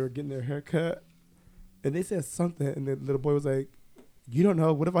while they were getting their haircut, and they said something, and the little boy was like, "You don't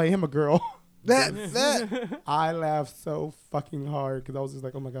know. What if I am a girl?" That. I laughed so fucking hard because I was just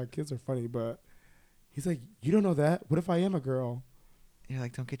like, "Oh my god, kids are funny." But he's like, "You don't know that. What if I am a girl?" You're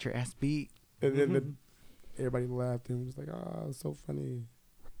like, don't get your ass beat. And then everybody laughed and was like, "Ah, it's so funny."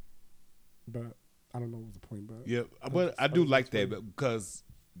 But I don't know what was the point. But yeah, but I do like that because,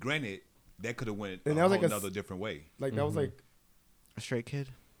 granted, that could have went And a that was whole like another different way. like that was like, A straight kid.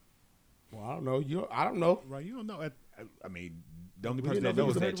 well, I don't know. I don't know. Right? You don't know. I mean, the only We person didn't that know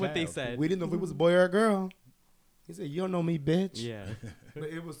if knows it is was that what they child. said. We didn't know if it was a boy or a girl. He said, "You don't know me, bitch." Yeah. But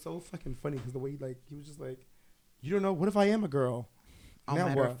it was so fucking funny because the way he was just like, "You don't know. What if I am a girl?" All Now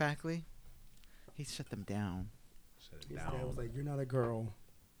matter what? of factly, he shut them down. Shut it His down. dad was like, "You're not a girl."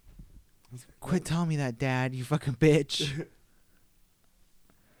 I was like, Quit telling me that, Dad. You fucking bitch.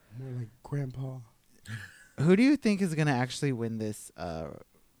 more like grandpa. Who do you think is gonna actually win this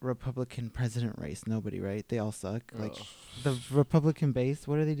Republican president race? Nobody, right? They all suck. Like the Republican base.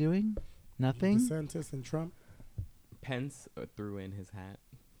 What are they doing? Nothing. DeSantis and Trump. Pence threw in his hat.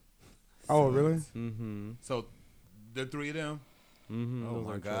 Oh, really? Mm-hmm. So, the three of them. Mm-hmm. Oh Those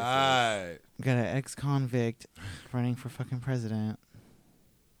my are god! Got an ex-convict running for fucking president.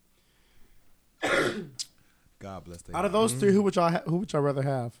 God bless them. Out of those three, who would y'all rather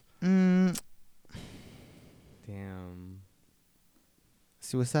have? Mm, Damn.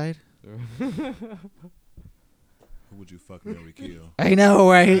 suicide. Who would you fuck, marry, kill? I know,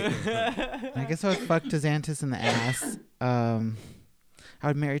 right? I guess I would fuck DeSantis in the ass. I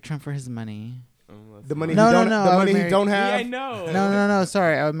would marry Trump for his money. The money No, he no, don't. no, The I would money he marry- don't Yeah, I have. know. No.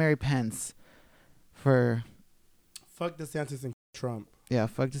 Sorry, I would marry Pence for. Fuck DeSantis and Trump. Yeah,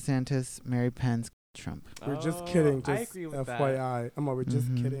 fuck DeSantis, marry Pence, Trump. We're just Oh, kidding. I Just agree with that. FYI. We're just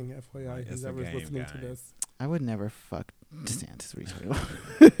Mhm. kidding. FYI. Right, it's a Whoever's game, listening to guys. this. I would never fuck DeSantis. What are you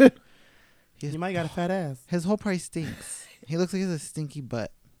talking about? You might got a fat ass. His whole price stinks. He looks like he has a stinky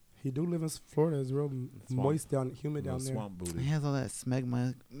butt. He do live in Florida. It's real Swamp. moist down, humid down there. Swamp He booty. has all that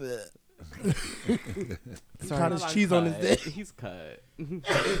smegma. He Sorry. caught his cheese on his cut. dick. He's cut.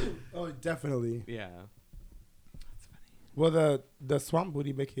 Oh, definitely. Yeah. Well, the swamp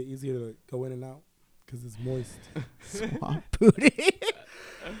booty make it easier to go in and out because it's moist. Swamp booty.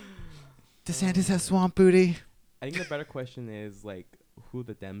 DeSantis has swamp booty. I think the better question is like, who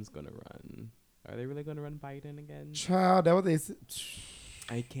the Dems gonna run? Are they really gonna run Biden again? Child, that what they said.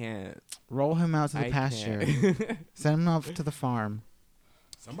 I can't. Roll him out to the I pasture. can't. Send him off to the farm.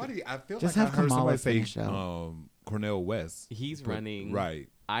 Somebody, I feel Just like I have heard Kamala somebody finish say out. Cornel West. He's But- running. Right.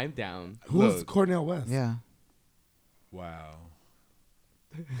 I'm down. Who's Look. Cornel West? Yeah. Wow.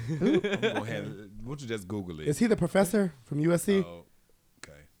 I'm gonna have, why don't you just Google it? Is he the professor from USC? Oh,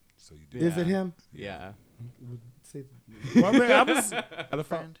 okay. So you do. Is it him? Yeah. Say- Well, I mean, I was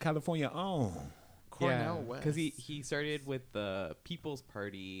California on. Cornel West. Because he started with the People's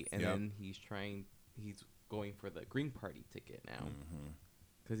Party and Yep. then he's going for the Green Party ticket now Mm-hmm.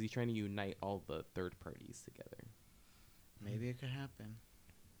 because he's trying to unite all the third parties together. Maybe it could happen.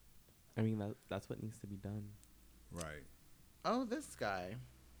 I mean that's what needs to be done. Right. Oh, this guy.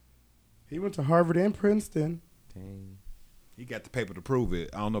 He went to Harvard and Princeton. Dang. He got the paper to prove it.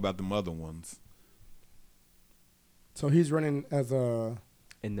 I don't know about the other ones. So he's running as a.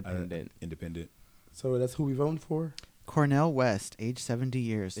 Independent. Independent. So that's who we voting for. Cornell West, age 70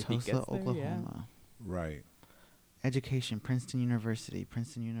 years, If he Tulsa, gets there, Oklahoma. Right. Education, Princeton University,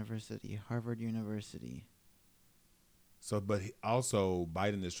 Harvard University. So, but also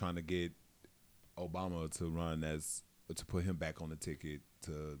Biden is trying to get Obama to run to put him back on the ticket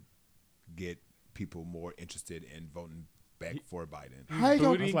to get people more interested in voting back for Biden. How you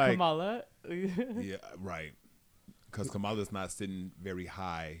gonna- Booting like- Kamala. Yeah, right. Because Kamala's not sitting very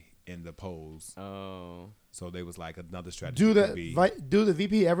high in the polls, Oh. so they was like another strategy. Do could be, do the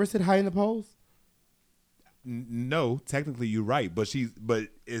VP ever sit high in the polls? No, technically you're right, but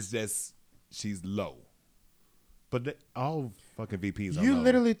it's just she's low. But all fucking VPs are You low.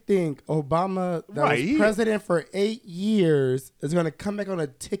 literally think Obama, that Right. was president for 8 years, is going to come back on a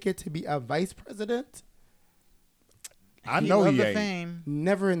ticket to be a vice president? I know loved he the ain't. fame.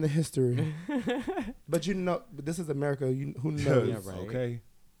 Never in the history. But but this is America. Who knows? Yeah, right. Okay.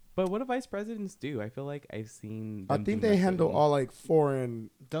 But what do vice presidents do? I feel like I've seen. I them think do they handle nothing. all like foreign.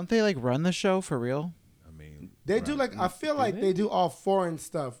 Don't they like run the show for real? I mean, They do right. like I feel Do like they? they do all foreign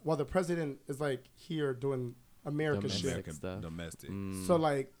stuff while the president is like here doing America Domestic. shit. American stuff. domestic. Mm. So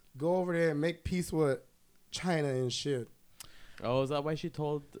like go over there and make peace with China and shit. Oh, is that why she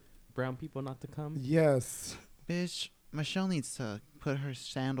told brown people not to come? Yes. Bitch, Michelle needs to put her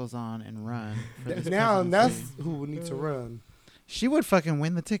sandals on and run. For this Now presidency. that's who would need to run. She would fucking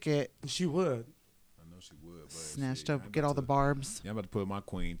win the ticket. She would. I know she would. But Snatched shit, I up, ain't get about all the to- barbs. Yeah, I'm about to put my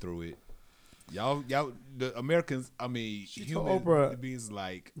queen through it. Y'all, the Americans. I mean, She told human Oprah, beings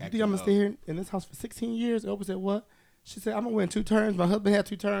like. You acting think I'm gonna up. stay here in this house for 16 years? Oprah said, what? She said, I'm gonna win 2 terms. My husband had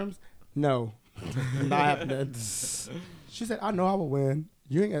 2 terms. No. Not happening. She said, I know I will win.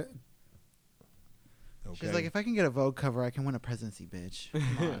 You ain't got She's Okay. like, if I can get a Vogue cover, I can win a presidency, bitch.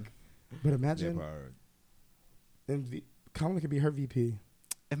 Come on. but That imagine part. Kamala could be her VP.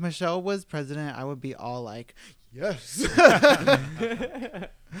 If Michelle was president, I would be all like, yes.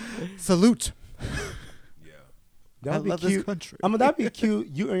 Salute. Yeah. That I would be love this cute. country. That'd be cute.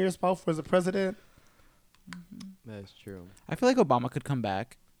 You and your spouse as a president. That's true. I feel like Obama could come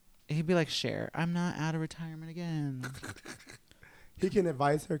back. He'd be like, Cher, I'm not out of retirement again. He can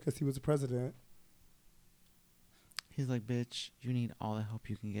advise her because he was a president. He's like, bitch, you need all the help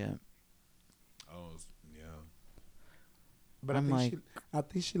you can get. Oh, yeah. But I'm I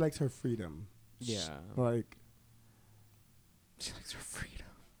think she likes her freedom. Yeah. Like She likes her freedom.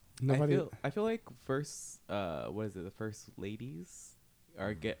 nobody. I feel like the first ladies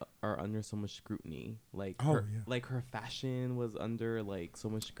are under so much scrutiny. Like Oh, her, yeah. like her fashion was under like so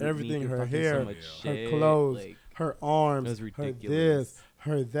much scrutiny. Everything, and her fucking hair, so much her shit. clothes, Like, her arms, it was her ridiculous. this,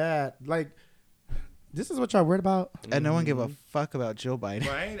 her that. Like, this is what y'all worried about And no one give a Mhm. fuck about Jill Biden.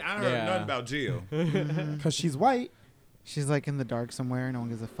 But I heard Yeah. nothing about Jill. because she's white. She's like in the dark somewhere. No one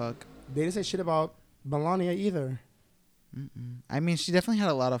gives a fuck. They didn't say shit about Melania either. Mm-mm. I mean, she definitely had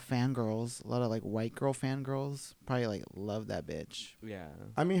a lot of fangirls. A lot of like white girl fangirls. Probably like love that bitch. Yeah.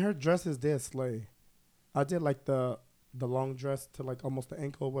 I mean, her dresses did slay. I did like the long dress to like almost the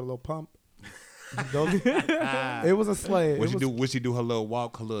ankle with a little pump. It was a sleigh. Would she do her little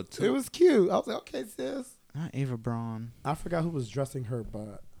walk, her little toot? It was cute. I was like, okay, sis. Not Ava Braun. I forgot who was dressing her,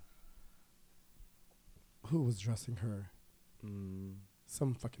 but who was dressing her?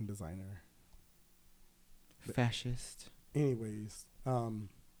 Some fucking designer. Fascist. Anyways,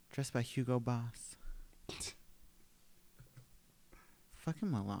 Dressed by Hugo Boss.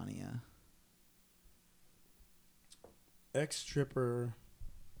 Fucking Melania. ex-stripper,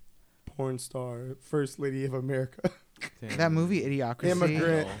 porn star, first lady of America. That movie Idiocracy.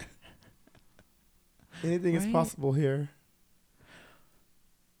 Immigrant. Anything is Right? possible here.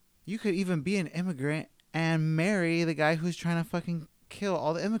 You could even be an immigrant and marry the guy who's trying to fucking kill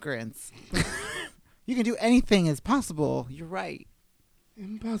all the immigrants. You can do anything is possible. You're right.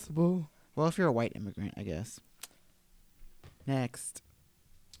 Impossible. Well, if you're a white immigrant, I guess. Next.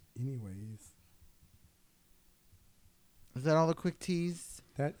 Anyways, Is that all the quick teas?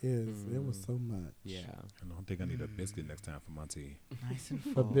 that is. It was so much. Yeah. I don't think I need a biscuit next time for my tea. Nice and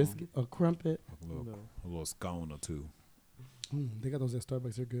A full. biscuit, a crumpet. A little scone or two. They got those at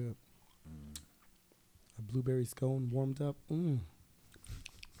Starbucks. They're good. A blueberry scone warmed up. A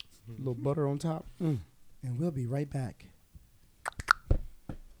little butter on top. And we'll be right back.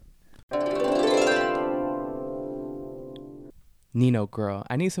 Nino girl,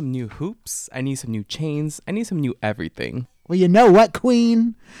 I need some new hoops. I need some new chains. I need some new everything. Well, you know what,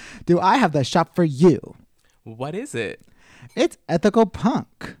 Queen? Do I have the shop for you? What is it? It's Ethical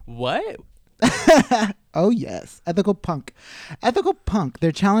Punk. What? Oh, yes. Ethical Punk. Ethical Punk.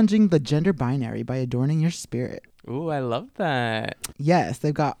 They're challenging the gender binary by adorning your spirit. Ooh, I love that. Yes,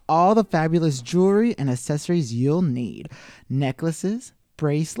 they've got all the fabulous jewelry and accessories you'll need. Necklaces,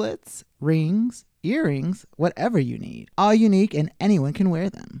 bracelets, rings, earrings, whatever you need. All unique and anyone can wear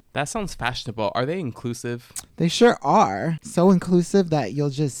them. That sounds fashionable. Are they inclusive? They sure are. So inclusive that you'll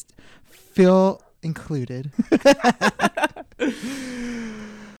just feel included.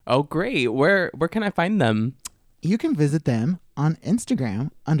 Oh, great. Where can I find them? You can visit them on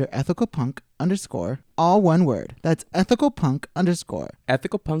Instagram under ethicalpunk_, all one word. That's ethicalpunk_.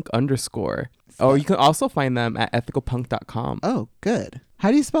 Ethicalpunk_. Oh, you can also find them at ethicalpunk.com. Oh, good.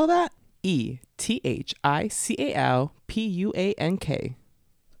 How do you spell that? ETHICALPUANK _.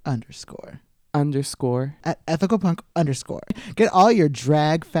 _ At ethicalpunk_. Get all your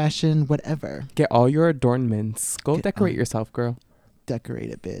drag, fashion, whatever. Get all your adornments. Go Get decorate all- yourself, girl. Decorate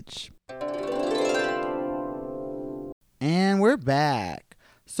it, bitch. And we're back.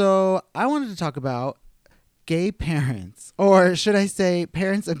 So I wanted to talk about gay parents, or should I say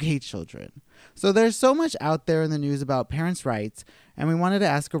parents of gay children. So there's so much out there in the news about parents' rights, and we wanted to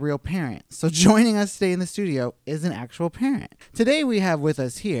ask a real parent. So joining us today in the studio is an actual parent. Today we have with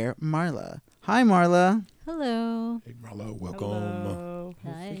us here Marla. Hi, Marla. Hello. Hey, Marlo, welcome. Hello.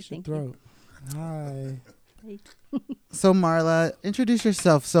 Hi, Fix your thank you. throat. Hi. So Marla, introduce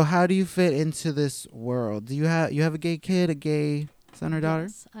yourself. So how do you fit into this world? Do you have a gay kid, a gay son or daughter?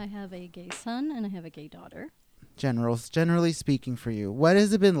 Yes, I have a gay son and I have a gay daughter. Generally speaking for you, what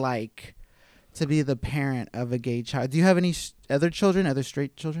has it been like to be the parent of a gay child? Do you have any other children, other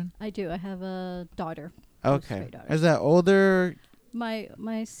straight children? I do. I have a daughter. Okay. straight daughter. Is that older? My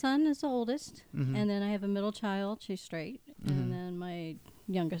son is the oldest, Mhm. and then I have a middle child. She's straight, Mhm. and then my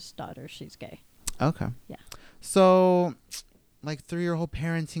youngest daughter, she's gay. Okay. Yeah. So, like through your whole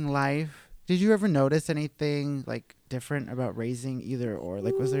parenting life, did you ever notice anything like different about raising either or?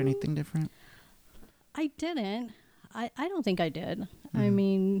 Like, was there anything different? I didn't. I don't think I did. I Mhm.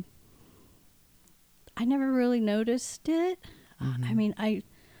 mean, I never really noticed it. I Mhm. mean, I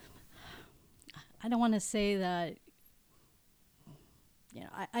don't want to say that. You know,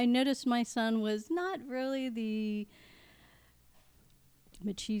 I noticed my son was not really the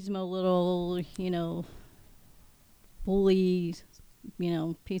machismo little, bully,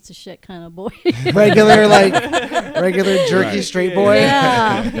 piece of shit kind of boy. regular jerky Right. straight boy.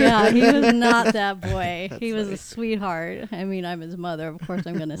 Yeah, he was not that boy. That's He was funny. a sweetheart. I mean, I'm his mother. Of course,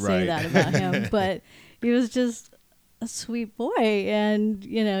 I'm going to Right. say that about him. But he was just a sweet boy. And,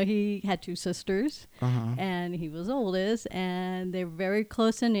 he had two sisters. Uh-huh. And he was oldest. And they were very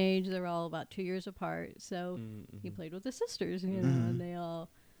close in age. They were all about 2 years apart. So he played with the sisters, and they all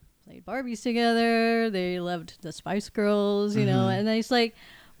played Barbies together. They loved the Spice Girls, and it's like,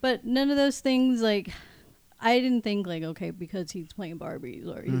 but none of those things, like, I didn't think, like, okay, because he's playing Barbies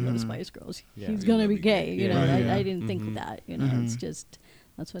or he loves Spice Girls, Yeah. he's He's going to gonna be be gay, gay. you know. Yeah. Right. I didn't think of that, It's Mhm. just,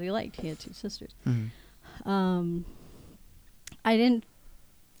 that's what he liked. He had two sisters. Mhm. I didn't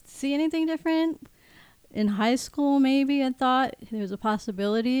see anything different. in high school, maybe I thought there was a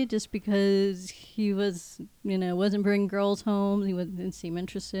possibility just because he was, wasn't bringing girls home. Didn't seem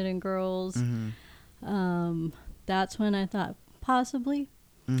interested in girls. Mm-hmm. That's when I thought possibly.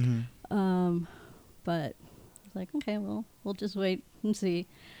 Mm-hmm. But it's like, okay, well, we'll just wait and see.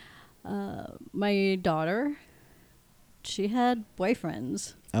 My daughter, she had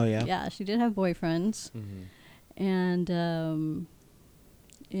boyfriends. Oh yeah. Yeah, she did have boyfriends. And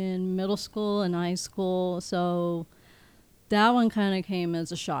in middle school and high school, so that one kind of came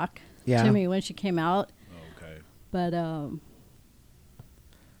as a shock Yeah. to me when she came out. Okay. But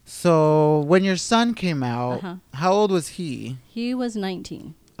So when your son came out, Uh-huh. how old was he? he was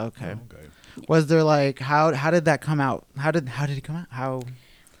 19. Okay. Okay. Was there like how did that come out? How did he come out? How?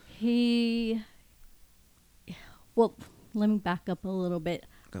 Well, let me back up a little bit.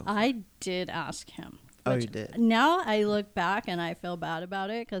 Go. I did ask him. Oh, which you did. Now I look back and I feel bad about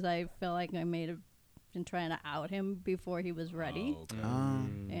it because I feel like I may have been trying to out him before he was ready. Oh, okay.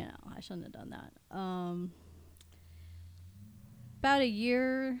 Yeah, I shouldn't have done that. About a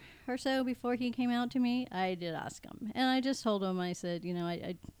year or so before he came out to me, I did ask him, and I just told him, I said, you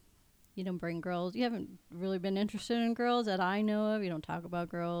don't bring girls. You haven't really been interested in girls that I know of. You don't talk about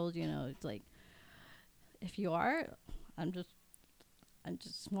girls. It's like, if you are, I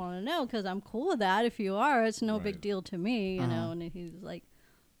just want to know because I'm cool with that. If you are, it's no big Right. deal to me, Uh-huh. And he was like,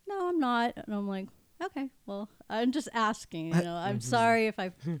 no, I'm not. And I'm like, okay, well, I'm just asking. I'm sorry if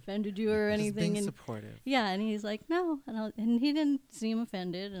I offended you or Just anything. being And supportive. yeah, and he's like, no, and he didn't seem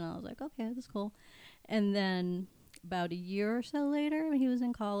offended, and I was like, okay, that's cool. And then about a year or so later, when he was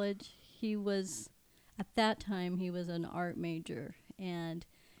in college, at that time he was an art major, and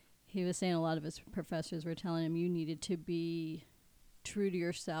he was saying a lot of his professors were telling him you needed to be true to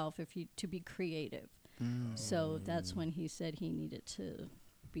yourself to be creative. So that's when he said he needed to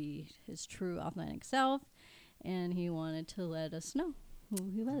be his true authentic self, and he wanted to let us know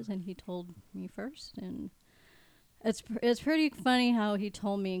who he was, and he told me first. And it's pretty funny how he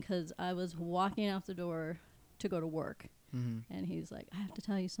told me because I was walking out the door to go to work, and he's like, I have to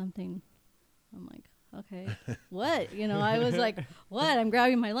tell you something. I'm like, okay, what? I was like, what? I'm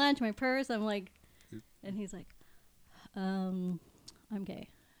grabbing my lunch, my purse. I'm like, and he's like, I'm gay.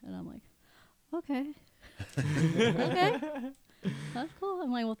 And I'm like, okay. Okay. That's cool.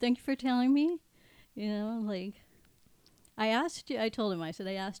 I'm like, well, thank you for telling me. Like, I told him, I said,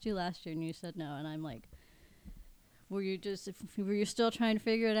 I asked you last year and you said no. And I'm like, were you still trying to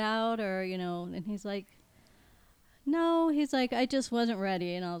figure it out or, and he's like, no, he's like, I just wasn't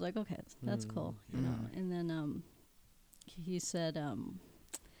ready. And I was like, okay, that's cool. And then, he said,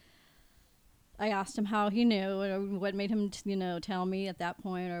 I asked him how he knew or what made him, tell me at that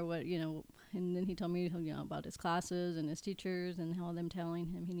point or what, and then he told me, about his classes and his teachers and how them telling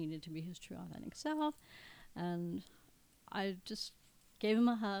him he needed to be his true authentic self. And I just gave him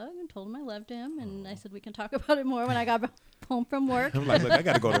a hug and told him I loved him. And I said, we can talk about it more when I got home from work. I'm like, look, I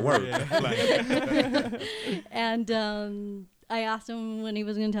got to go to work. And I asked him when he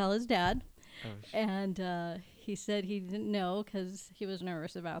was going to tell his dad. Oh, And he said he didn't know because he was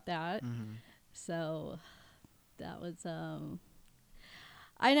nervous about that. So that was,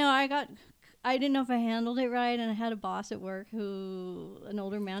 I know I didn't know if I handled it right, and I had a boss at work an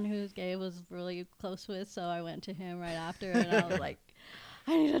older man who was gay was really close with, so I went to him right after, and I was like,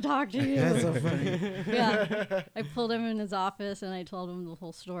 I need to talk to you. That's so funny. Yeah. I pulled him in his office, and I told him the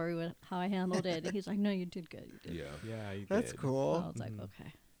whole story with how I handled it, and he's like, no, you did good. You did. Yeah. Yeah, you That's did. So cool. I was like,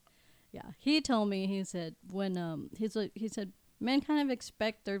 okay. Yeah. He told me, he said, when, he said, men kind of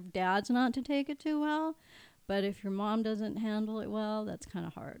expect their dads not to take it too well, but if your mom doesn't handle it well, that's kind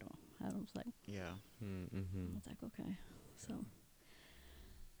of hard. I was like, Yeah. I was like, okay. So,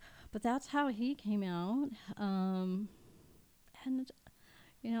 but that's how he came out. And,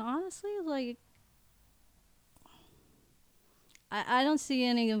 honestly, like, I don't see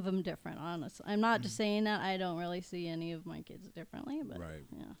any of them different, honestly. I'm not just saying that. I don't really see any of my kids differently, but Right.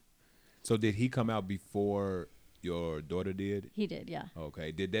 yeah. So did he come out before your daughter did? He did, yeah.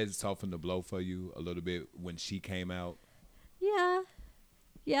 Okay. Did that soften the blow for you a little bit when she came out? Yeah.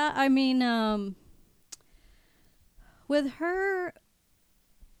 Yeah, I mean, with her,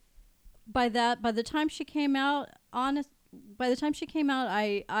 by the time she came out,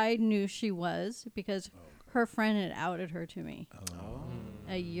 I knew she was because her friend had outed her to me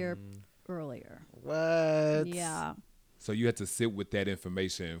a year earlier. What? Yeah. So you had to sit with that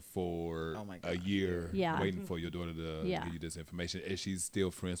information for Oh my a gosh. year, Yeah. waiting for your daughter to Yeah. give you this information. Is she still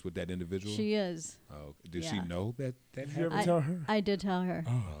friends with that individual? She is. Oh, did she Yeah. know that Did you ever happened? tell her? I did tell her.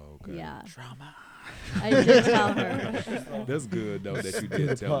 Oh, okay. Yeah. Drama. I did tell her. That's good though that you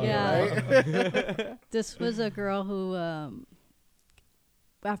did tell her. Yeah. This was a girl who,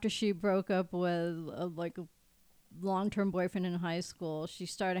 after she broke up with a long-term boyfriend in high school, she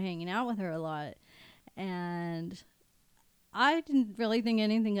started hanging out with her a lot, and I didn't really think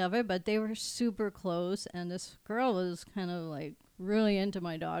anything of it, but they were super close, and this girl was kind of like really into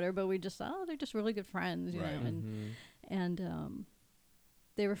my daughter, but we just thought, oh, they're just really good friends, you know, and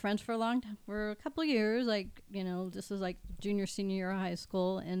they were friends for a long time, for a couple of years, like, you know, this was like junior, senior year of high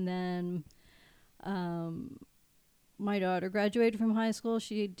school, and then my daughter graduated from high school.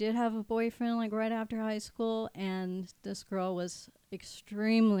 She did have a boyfriend like right after high school, and this girl was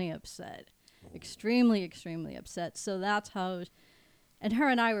extremely upset. Extremely upset. So that's how, and her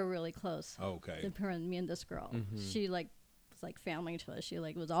and I were really close. Okay. Her and me and this girl. She like was like family to us. She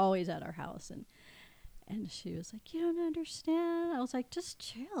like was always at our house, and she was like, "You don't understand." I was like, "Just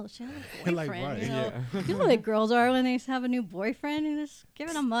chill. She has a boyfriend, right. you know. You know what girls are when they have a new boyfriend. And just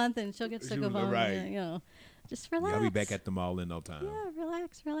give it a month, and she'll get sick of him. Right. And, you know, just relax. I'll be back at the mall in no time. Yeah,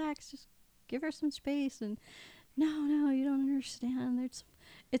 relax. Just give her some space." And no, you don't understand.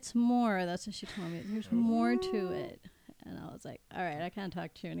 It's more. That's what she told me. There's more to it. And I was like, all right, I can't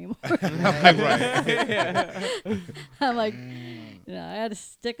talk to you anymore. Right. I'm like, you know, I had to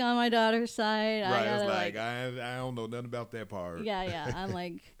stick on my daughter's side. Right. I I was gotta, like, I don't know nothing about that part. yeah. I'm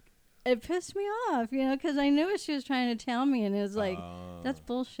like, it pissed me off, you know, because I knew what she was trying to tell me. And it was like, that's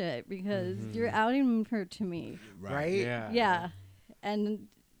bullshit because you're outing her to me. Right? Yeah. And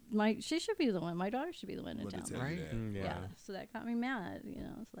she should be the one. My daughter should be the one to tell me. Right? Yeah. So that got me mad, you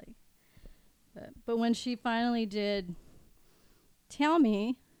know. It's like, but when she finally did tell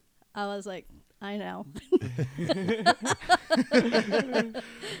me, I was like, I know.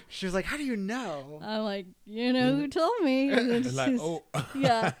 She was like, how do you know? I'm like, you know who told me? And then It's like,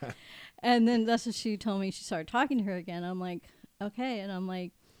 yeah. And then that's what she told me. She started talking to her again. I'm like, okay. And I'm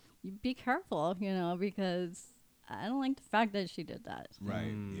like, you be careful, you know, because I don't like the fact that she did that.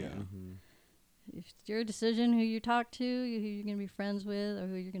 Right. Yeah. It's your decision who you talk to, who you're going to be friends with, or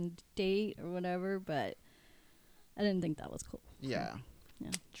who you're going to date or whatever. But I didn't think that was cool. Yeah. Yeah.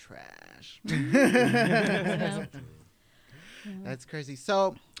 Trash. Yeah. That's crazy.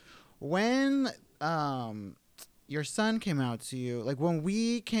 So when your son came out to you, like when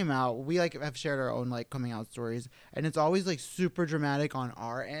we came out, we like have shared our own like coming out stories, and it's always like super dramatic on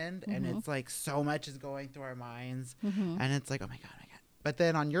our end, and it's like so much is going through our minds, and it's like, oh my god. But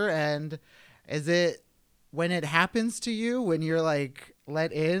then on your end, is it when it happens to you, when you're like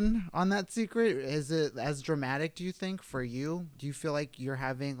let in on that secret, is it as dramatic, do you think, for you? Do you feel like you're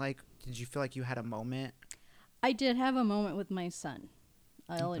having like, did you feel like you had a moment? I did have a moment with my son,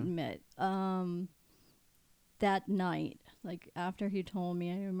 I'll admit. That night, like after he told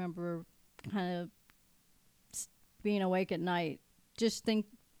me, I remember kind of being awake at night, just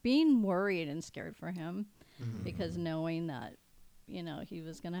being worried and scared for him, because knowing that, you know, he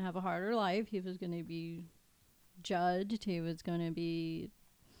was going to have a harder life. He was going to be judged. He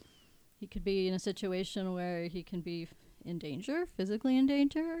could be in a situation where he can be in danger, physically in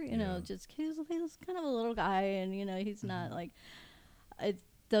danger, you know, just he's kind of a little guy, and, you know, he's not like,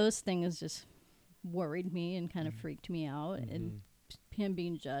 those things just worried me and kind of freaked me out, and him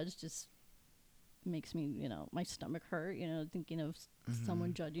being judged just makes me, you know, my stomach hurt, you know, thinking of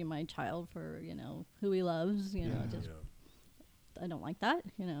someone judging my child for, you know, who he loves, you know, I don't like that,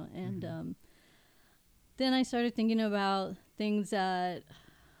 you know, and then I started thinking about things that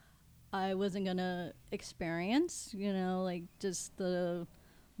I wasn't going to experience, you know, like just the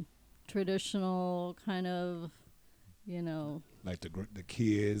traditional kind of, you know. Like the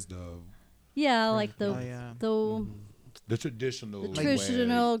kids, like the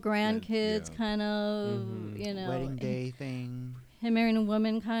traditional grandkids kind of, you know. Wedding day thing. Him marrying a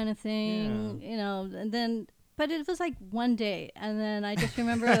woman kind of thing, you know, and then. But it was like one day, and then I just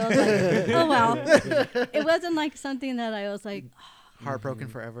remember I was like, oh, well. It wasn't like something that I was like... heartbroken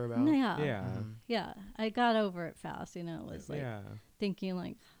forever about. Yeah. I got over it fast, you know. It was like thinking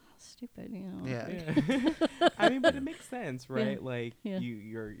like, oh, stupid, you know. Yeah. I mean, but it makes sense, right? Yeah. Like,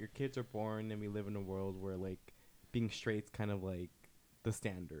 your kids are born, and we live in a world where, like, being straight's kind of like the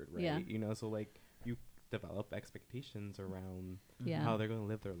standard, right? Yeah. You know, so, like, you develop expectations around how they're going to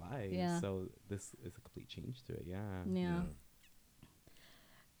live their lives. Yeah. So this is a complete change to it.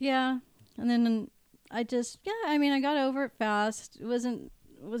 Yeah. And then I just, I mean, I got over it fast. It wasn't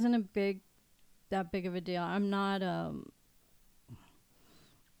that big of a deal. I'm not,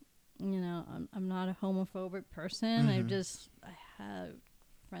 you know, I'm not a homophobic person. I had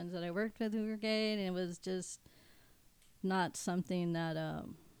friends that I worked with who were gay, and it was just not something that,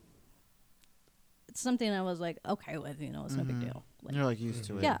 it's something I was like okay with. You know, it's no big deal. Like, You're like used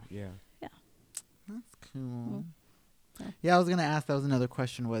to it. yeah. Yeah. That's cool. Yeah. Yeah, I was gonna ask. That was another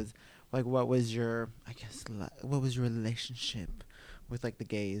question. Was like, what was your, I guess, what was your relationship with like the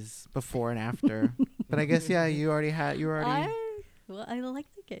gays before and after? But I guess you already. I like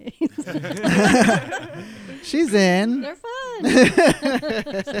the gays. She's in. They're fun. I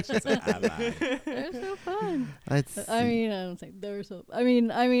lied. They're so fun. Let's. I see. mean, I don't think they're so. I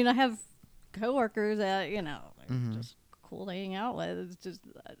mean, I have coworkers that are Mhm. just cool to hang out with. It's just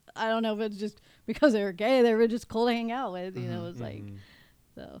I don't know if it's just because they were gay. They were just cool to hang out with. You know, it's like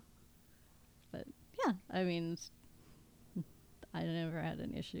so. But yeah, I mean, I never had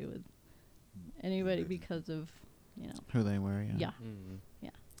an issue with anybody because of Who they were. Yeah. yeah.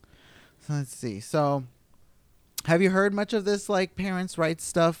 So let's see. So, have you heard much of this like parents' rights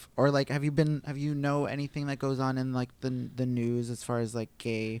stuff, or like have you know anything that goes on in like the news as far as like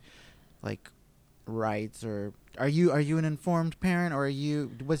gay, like rights, or are you an informed parent, or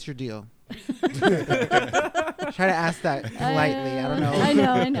what's your deal? Try to ask that politely. I don't know. I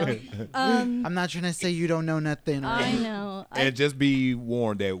know. I'm not trying to say you don't know nothing. Or I know. And just be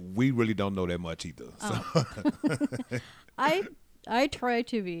warned that we really don't know that much either. So. I try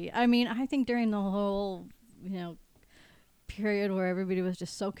to be. I mean, I think during the whole, period where everybody was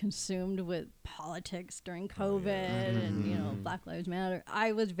just so consumed with politics during COVID and, Black Lives Matter,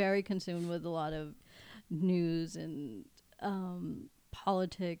 I was very consumed with a lot of news and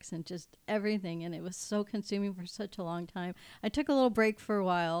politics and just everything. And it was so consuming for such a long time. I took a little break for a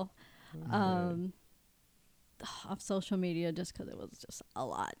while off social media just because it was just a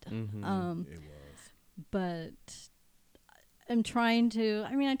lot. It was. But I'm trying to,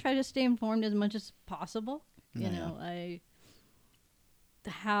 I try to stay informed as much as possible. You know, I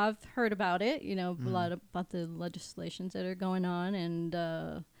have heard about it, a lot about the legislations that are going on. And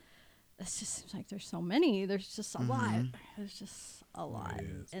it just seems like there's so many. There's just a lot. There's just a lot.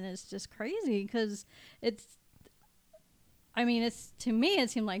 And it's just crazy because to me, it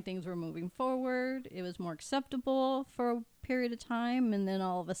seemed like things were moving forward. It was more acceptable for a period of time. And then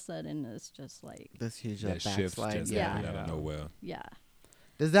all of a sudden, it's just like this huge That shift backslide. just Yeah. happened out of nowhere. Yeah.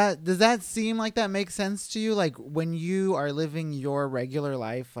 Does that seem like that makes sense to you? Like when you are living your regular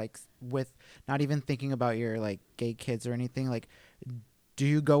life, like with not even thinking about your like gay kids or anything, like do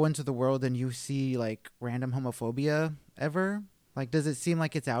you go into the world and you see like random homophobia ever? Like does it seem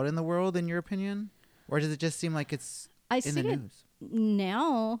like it's out in the world in your opinion? Or does it just seem like it's I in see the it news?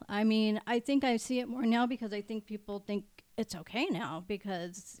 now. I think I see it more now because I think people think it's okay now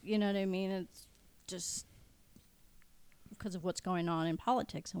because, you know what I mean? It's just because of what's going on in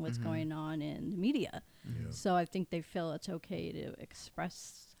politics and what's going on in the media. So I think they feel it's okay to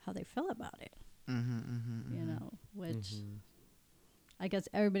express how they feel about it, which I guess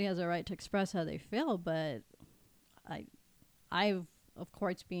everybody has a right to express how they feel. But I've, of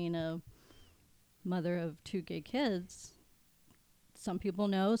course, being a mother of 2 gay kids, some people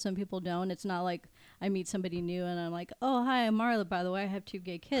know, some people don't. It's not like I meet somebody new and I'm like, oh, hi, I'm Marla, by the way, I have 2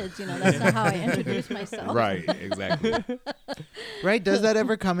 gay kids. That's not how I introduce myself. Right, exactly. Right? Does that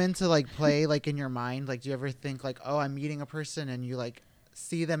ever come into like play like in your mind? Like do you ever think like, oh, I'm meeting a person and you like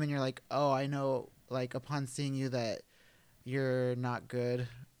see them and you're like, oh, I know like upon seeing you that you're not good,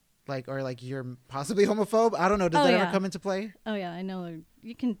 like, or like you're possibly homophobe? I don't know. Does that ever come into play? Oh yeah, I know.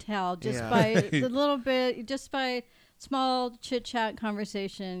 You can tell just Yeah. by the little bit, just by small chit chat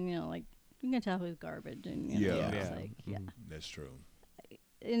conversation. Like you can tell who's garbage, and it's like, That's true.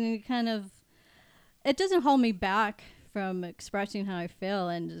 and it kind of, it doesn't hold me back from expressing how I feel,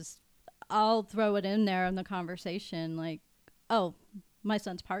 and just I'll throw it in there in the conversation, like, oh, my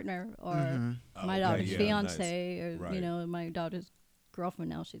son's partner, or my daughter's fiance, or Right. my daughter's girlfriend.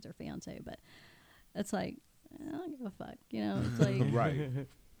 Now she's her fiance, but it's like, I don't give a fuck. It's like Right.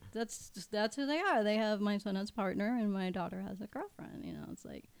 that's who they are. They have, my son has a partner and my daughter has a girlfriend. It's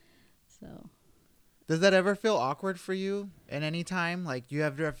like, so. Does that ever feel awkward for you at any time? Like you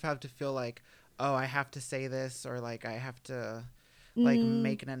have to feel like, oh, I have to say this, or like I have to like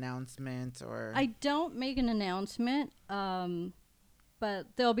make an announcement, or I don't make an announcement, but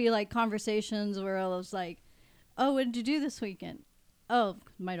there'll be like conversations where I was like, oh, what did you do this weekend? Oh,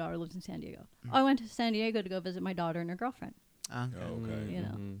 my daughter lives in San Diego. Oh, I went to San Diego to go visit my daughter and her girlfriend.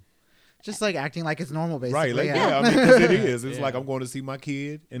 Okay. just like acting like it's normal, basically. Right, like, yeah. I mean, 'cause it is. It's like I'm going to see my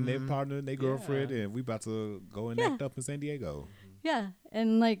kid and their partner and their girlfriend, and we about to go and act up in San Diego. Yeah,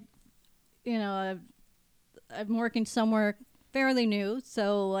 and like, I'm working somewhere fairly new,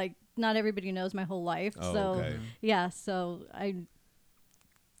 so like not everybody knows my whole life. Oh, so okay. yeah, so I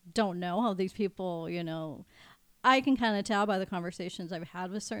don't know how these people, I can kind of tell by the conversations I've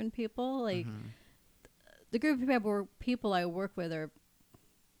had with certain people, like, the group of people I work with are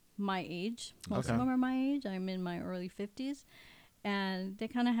my age. Most of them are my age. I'm in my early 50s, and they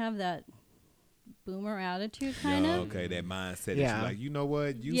kind of have that boomer attitude, kind of. Okay, that mindset. Yeah. That you're like, you know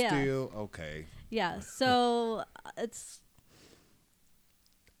what? You Yeah. still okay. Yeah. So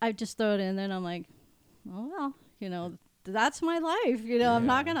I just throw it in there, and I'm like, oh well, that's my life. I'm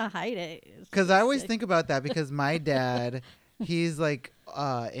not gonna hide it. Because I always think about that because my dad, he's like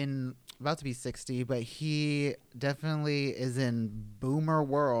about to be 60, but he definitely is in boomer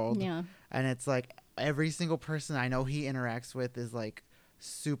world. Yeah. And it's like every single person I know he interacts with is like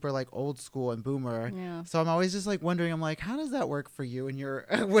super like old school and boomer. Yeah. So I'm always just like wondering, I'm like, how does that work for you when you're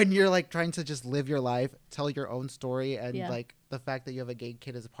when you're like trying to just live your life, tell your own story, and like the fact that you have a gay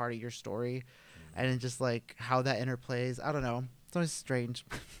kid is a part of your story, and it's just like how that interplays. I don't know. It's always strange.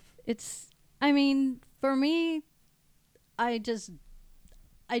 For me, I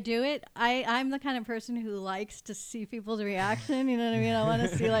do it. I'm the kind of person who likes to see people's reaction. You know what I mean? I want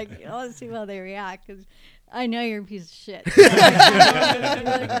to see how they react, because I know you're a piece of shit.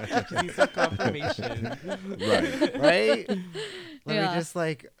 She needs some confirmation. Right? Let Yeah. me just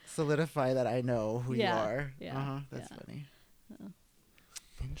like solidify that I know who you are. Yeah. That's funny.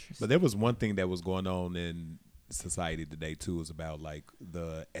 Interesting. But there was one thing that was going on in society today too, is about like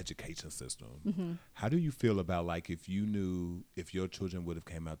the education system. Mm-hmm. How do you feel about like if your children would have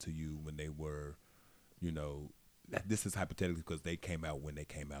came out to you when they were, this is hypothetically because they came out when they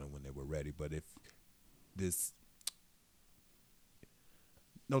came out and when they were ready, but if this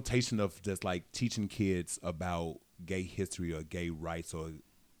notation of just like teaching kids about gay history or gay rights or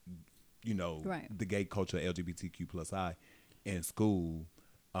the gay culture, LGBTQ plus I in school,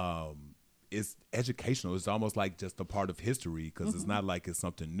 it's educational. It's almost like just a part of history because it's not like it's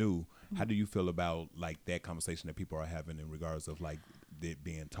something new. How do you feel about like that conversation that people are having in regards of like it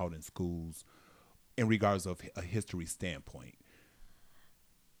being taught in schools in regards of a history standpoint?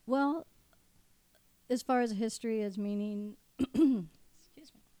 Well, as far as history as meaning,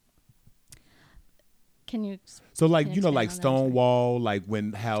 excuse me. Can you? So like can you expand like on that? I'm sorry. Stonewall, like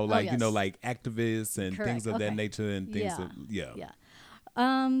when how like yes. like activists and things Correct. of that Okay. nature and things. Yeah. Yeah.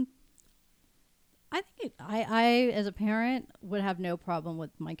 I think I as a parent would have no problem with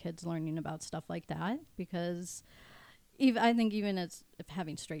my kids learning about stuff like that, because I think even as if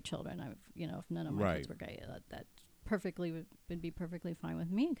having straight children, if none of my kids were gay, that perfectly would be perfectly fine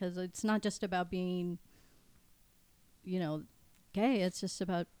with me, because it's not just about being gay. It's just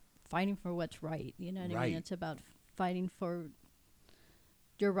about fighting for what's right. You know what I mean? It's about fighting for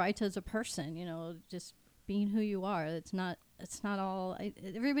your rights as a person. Just being who you are. It's not all.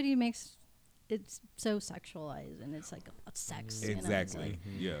 Everybody makes it's so sexualized, and it's like about sex. Exactly.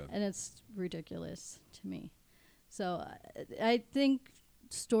 And it's ridiculous to me. So I think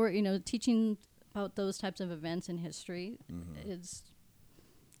teaching about those types of events in history is.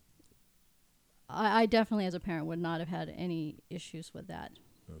 I definitely, as a parent, would not have had any issues with that.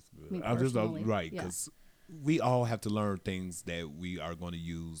 That's good. Me I'm just personally, because we all have to learn things that we are going to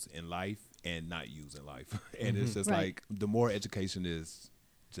use in life and not use in life, and it's just like the more education is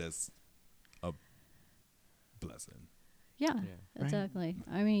just a blessing. Yeah, Right. exactly.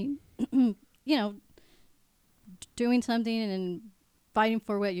 I mean, doing something and fighting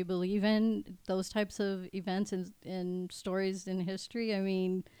for what you believe in, those types of events and stories in history, I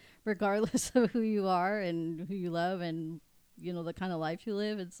mean, regardless of who you are and who you love and, the kind of life you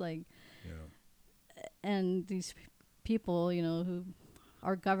live, it's like, and these people, who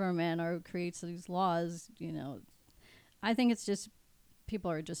our government creates these laws, I think it's just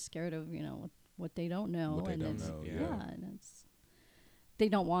people are just scared of, what they don't know. What they and don't it's, know, and they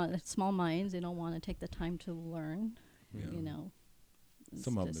don't want small minds. They don't want to take the time to learn, It's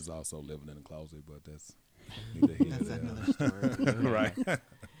Some of them just- is also living in a closet, but that's neither here That's nor another story. there. Right.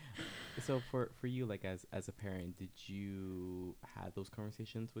 So for you, like as a parent, did you have those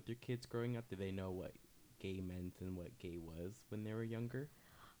conversations with your kids growing up? Did they know what gay meant and what gay was when they were younger?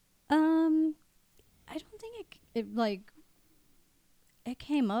 I don't think it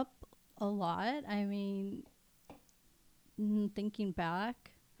came up a lot. I mean, thinking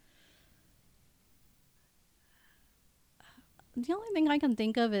back, the only thing I can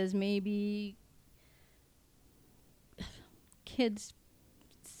think of is maybe kids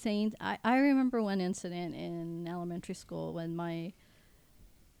saying, I remember one incident in elementary school when my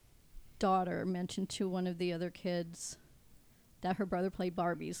daughter mentioned to one of the other kids that her brother played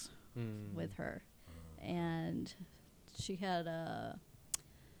Barbies with her. And she had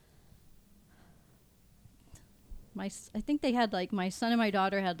I think they had like, my son and my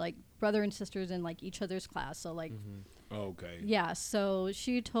daughter had like brother and sisters in like each other's class. So like, Okay. yeah. So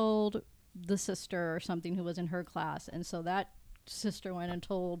she told the sister or something who was in her class, and so that sister went and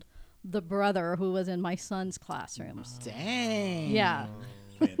told the brother who was in my son's classrooms. Dang. Yeah.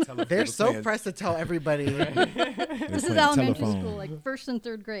 They're so pressed to tell everybody. This is elementary school, like 1st and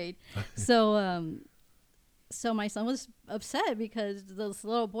 3rd grade. So so my son was upset because this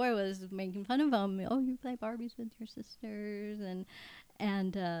little boy was making fun of him. Oh, you play Barbies with your sisters,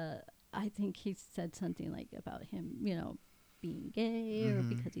 and I think he said something like about him, being gay or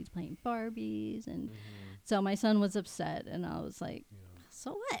because he's playing Barbies, and so my son was upset, and I was like,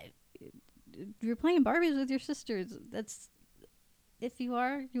 so what? You're playing Barbies with your sisters. That's, if you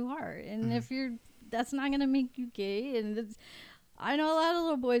are, you are, and if you're, that's not gonna make you gay. And I know a lot of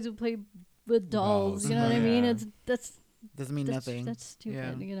little boys who play with dolls. You know what I mean? It's doesn't mean nothing. That's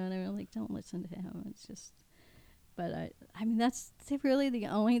stupid. You know what I mean? Like, don't listen to him. It's just. But I mean, that's really the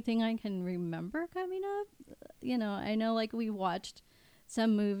only thing I can remember coming up. I know, like, we watched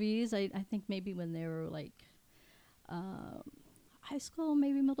some movies. I think maybe when they were like high school,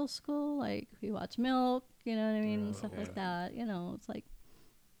 maybe middle school. Like, we watched Milk. You know what I mean? And stuff like that. It's like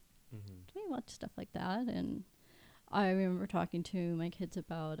we watch stuff like that. And I remember talking to my kids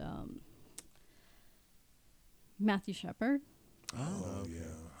about Matthew Shepard. Oh, yeah.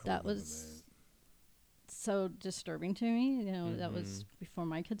 That was so disturbing to me. That was before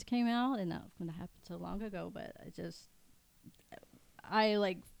my kids came out, and that happened so long ago. But I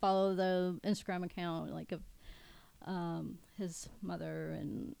like follow the Instagram account like of his mother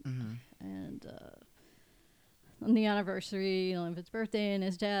and on the anniversary, of his birthday and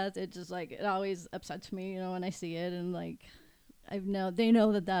his death. It just like it always upsets me, when I see it, and like they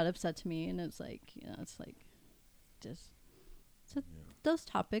know that upsets me, and it's like it's like just. So those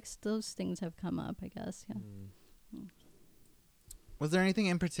topics, those things have come up, I guess. Yeah. Was there anything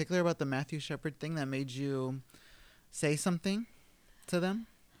in particular about the Matthew Shepard thing that made you say something to them?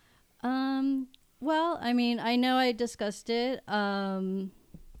 Well, I mean, I know I discussed it.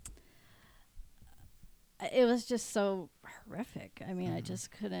 It was just so horrific. I mean, I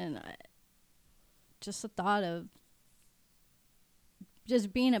just couldn't. Just the thought of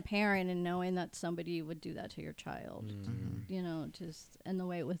just being a parent and knowing that somebody would do that to your child, just, and the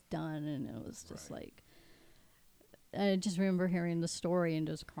way it was done. And it was just like, I just remember hearing the story and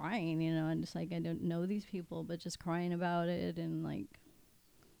just crying, and just like, I don't know these people, but just crying about it. And like,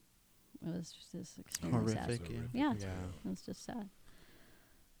 it was just this extremely horrific. Sad. Yeah. It was just sad.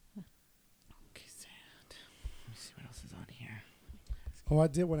 Okay, sad. Let me see what else is on here. Oh, I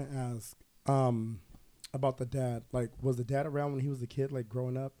did want to ask, about the dad. Like, was the dad around when he was a kid, like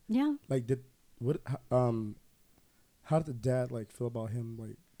growing up? Yeah. Like, how did the dad like feel about him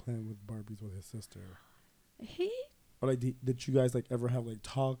like playing with Barbies with his sister? Or like, did you guys like ever have like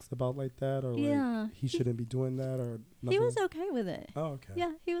talks about like that, or like he shouldn't be doing that, or nothing? He was okay with it. Oh, okay.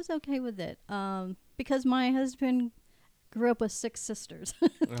 Yeah, he was okay with it. Because my husband grew up with 6 sisters.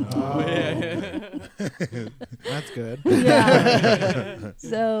 That's good. Yeah.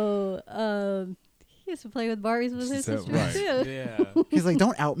 So he used to play with Barbies with his sisters too. Yeah. He's like,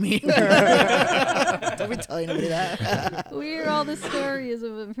 don't out me. Don't be telling me that. We hear all the stories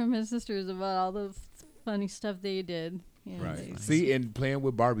from his sisters about all the funny stuff they did. Right. See, and playing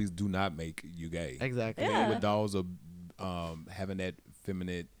with Barbies do not make you gay. Exactly. Playing with dolls or having that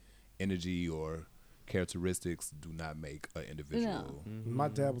feminine energy or characteristics do not make an individual. No. My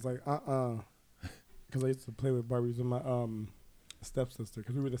dad was like, because I used to play with Barbies with my stepsister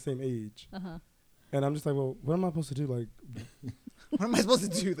because we were the same age. And I'm just like, well, what am I supposed to do? Like, what am I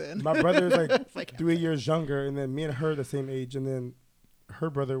supposed to do then? My brother is like 3 years younger, and then me and her the same age, and then her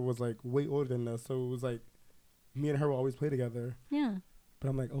brother was like way older than us, so it was like me and her will always play together. Yeah. But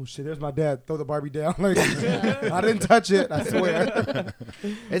I'm like, oh shit, there's my dad. Throw the Barbie down. Like, I didn't touch it. I swear.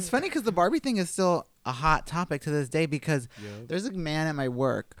 It's funny because the Barbie thing is still a hot topic to this day because there's a man at my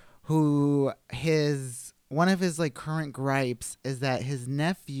work who one of his like current gripes is that his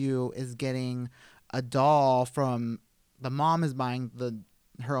nephew is getting a doll from the mom is buying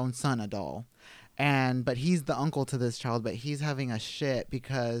her own son a doll, but he's the uncle to this child, but he's having a shit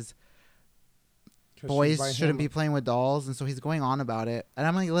because boys shouldn't be playing with dolls, and so he's going on about it, and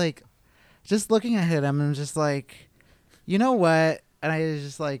I'm like just looking at him, I'm just like, you know what? And I was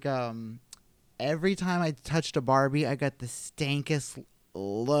just like, every time I touched a Barbie, I got the stankest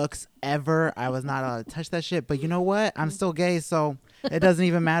looks ever. I was not allowed to touch that shit, but you know what? I'm still gay, so it doesn't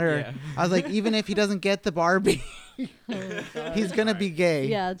even matter. I was like, even if he doesn't get the Barbie, he's gonna be gay.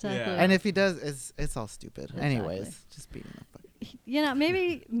 Yeah, exactly. And if he does, it's all stupid. Exactly. Anyways, just beating the fuck.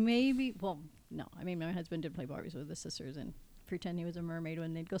 Maybe. Well, no. I mean, my husband did play Barbies with his sisters, and pretend he was a mermaid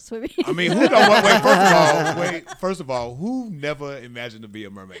when they'd go swimming. I mean, who don't want, first of all, who never imagined to be a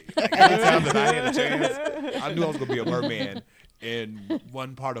mermaid? Like, anytime that I had a chance, I knew I was going to be a merman in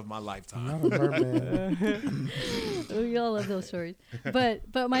one part of my lifetime. Not a merman. We all love those stories. But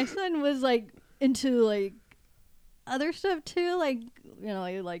my son was like into like other stuff too. Like, you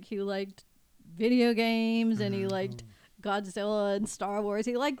know, like he liked video games and he liked Godzilla and Star Wars.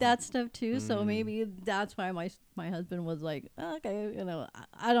 He liked that stuff too. So maybe that's why my husband was like, oh, okay, you know,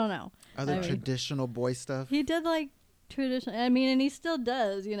 I don't know. Other traditional boy stuff. He did like traditional. I mean, and he still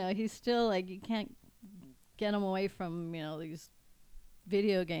does. You know, he's still like, you can't get him away from, you know, these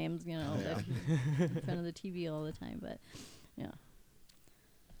video games. You know, that he's in front of the TV all the time. But yeah,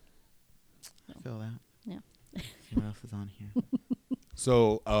 I feel that. Yeah. See what else is on here.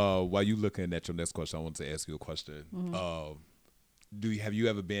 So while you looking at your next question, I want to ask you a question. Have you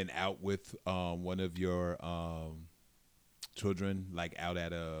ever been out with one of your children, like out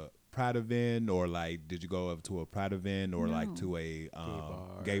at a Pride event, or like did you go up to a Pride event, or like to a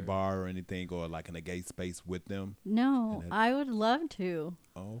gay bar or anything, or like in a gay space with them? No, I would love to.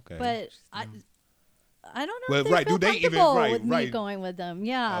 Oh, okay. But I don't know Well, if they right, feel do they even- comfortable right, with me right. going with them.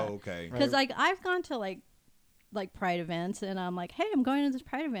 Yeah. Oh, okay. Because like I've gone to like Pride events, and I'm like, hey, I'm going to this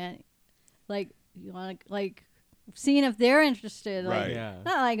Pride event. Like, you want to like seeing if they're interested. Like, Right. Yeah.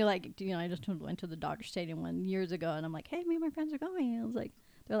 not like you know, I just went to the Dodger Stadium one years ago, and I'm like, hey, me and my friends are going. And I was like,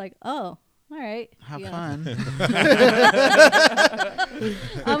 they're like, oh, all right. Have you know. fun.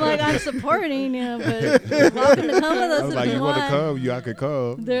 I'm like, I'm supporting you, but you're welcome to come with us I was if like, you you want to want. come? You, I could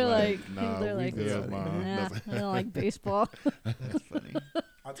come. They're nah, they're we like, good, Mom. nah, I don't like baseball. That's funny.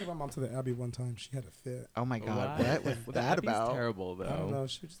 I took my mom to the Abbey one time. She had a fit. Oh my God. Why? What was Well, that Abby's about? terrible though. I don't know.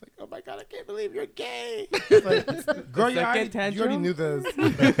 She was just like, "Oh my God, I can't believe you're gay." It's like, girl, you Second already knew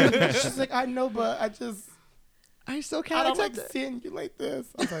tantrum? this. She's like, "I know, but I still I can't don't like accept it. seeing you like this."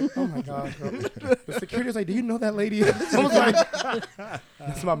 I was like, "Oh my God." Girl. The security was like, "Do you know that lady?" I was like,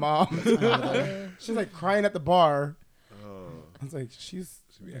 "That's my mom." She's like crying at the bar. I was like, "She's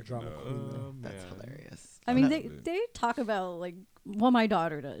be a acting drama up. queen." That's man. hilarious. I mean, No. they talk about like, well, my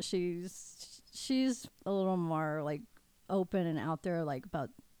daughter does. She's a little more like open and out there, like about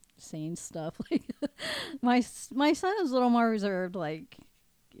saying stuff. Like my son is a little more reserved, like,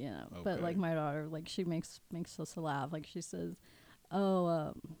 you know. But Okay. like my daughter, like she makes us laugh. Like she says,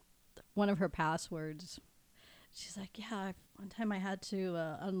 oh, one of her passwords. She's like, yeah, one time I had to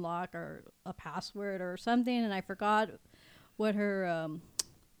unlock a password or something, and I forgot what her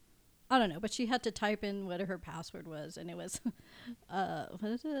I don't know, but she had to type in what her password was, and it was, what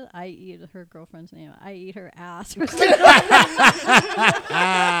is it? I eat her girlfriend's name. I eat her ass. Or something.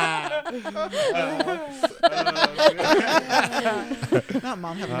 Not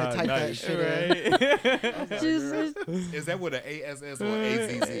mom having to type that nice. shit in. Is that with an ASS or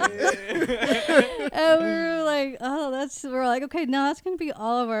AZZ? And we were like, oh, we're like, okay, now that's going to be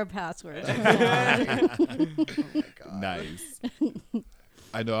all of our passwords. Oh my God. Nice.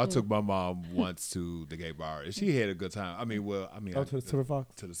 I know I took my mom once to the gay bar, and she had a good time. Oh, to the Silver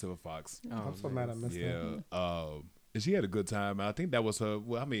Fox. To the Silver Fox. I'm so mad I missed that. Yeah. And she had a good time. I think that was her.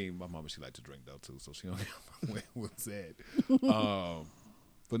 Well, I mean, my mama, she liked to drink though too, so she only was sad.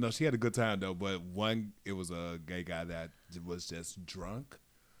 But no, she had a good time though. But it was a gay guy that was just drunk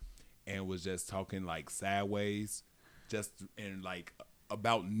and was just talking like sideways, just and like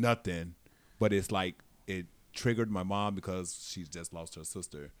about nothing. But it's like it triggered my mom because she's just lost her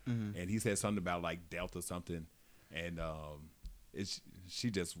sister, and he said something about like death or something, and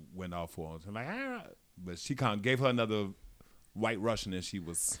she just went off for him. I'm like, but she kind of gave her another White Russian, and she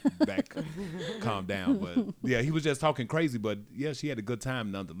was back, calmed down. But yeah, he was just talking crazy. But yeah, she had a good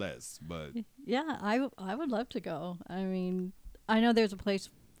time nonetheless. But Yeah, I would love to go. I mean, I know there's a place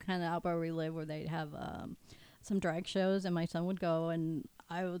kind of out where we live where they have some drag shows, and my son would go, and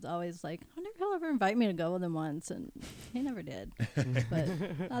I was always like, I wonder if he'll ever invite me to go with him once, and he never did.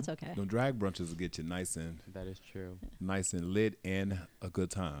 But that's okay. the drag brunches will get you nice and That is true. lit and a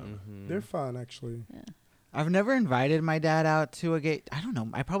good time. They're fun, actually. I've never invited my dad out to a gay. I don't know.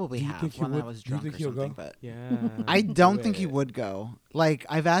 I probably Do you have think he when I would- was do you drunk think or he'll something. go? But Yeah. I don't think he would go. Like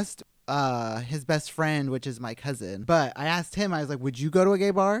I've asked his best friend, which is my cousin, but I asked him. I was like, "Would you go to a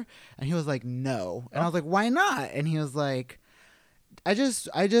gay bar?" And he was like, "No." And I was like, "Why not?" And he was like,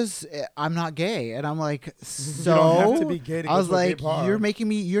 I'm not gay." And I'm like, "So?" You don't have to be gay to I go was to a gay like, bar.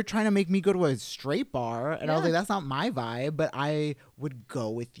 "You're trying to make me go to a straight bar." And I was Yeah. like, "That's not my vibe, but I would go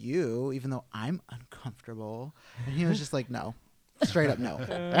with you, even though I'm uncomfortable." And he was just like, "No." Straight up no.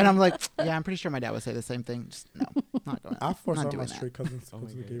 And I'm like, yeah, I'm pretty sure my dad would say the same thing. Just no, not going. I force not all my doing that. straight cousins to Oh go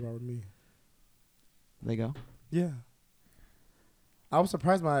my to the God. gay bar with me. They go. Yeah. I was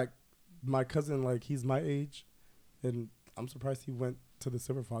surprised my cousin, like, he's my age, and I'm surprised he went to the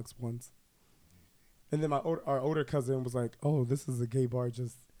Silver Fox once. And then our older cousin was like, "Oh, this is a gay bar,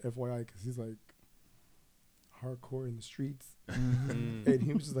 just FYI," because he's like hardcore in the streets. Mhm. And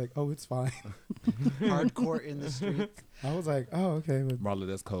he was just like, "Oh, it's fine." Hardcore in the streets. I was like, "Oh, okay." But Marla,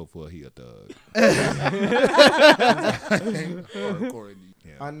 that's code for he a thug.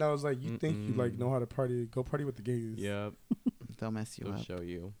 Yeah. I know it's like you think you like know how to party, go party with the gays. Yep. They'll mess you They'll up. show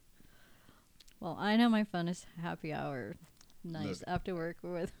you. Well, I know my funnest happy hour nights after work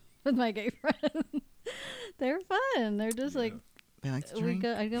with my gay friends. They're fun. They're just like They like to I drink.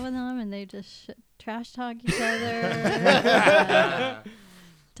 go with them and they just trash talk each other.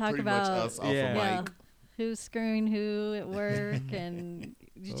 Talk Pretty about much us off Yeah. of yeah, mic. who's screwing who at work, and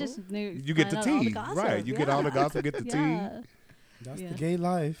you just knew You get the find out all tea, gossip. right? You get all the gossip, get the yeah. That's Yeah. the gay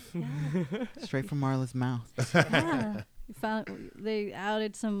life. Straight from Marla's mouth. Yeah. They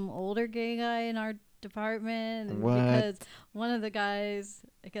outed some older gay guy in our department and What? because one of the guys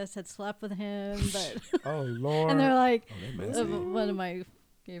I guess had slept with him, but Oh Lord. and they're like Oh, they messy. one of my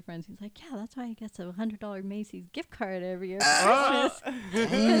gay friends, he's like, yeah, that's why he gets a $100 Macy's gift card every year for Ah!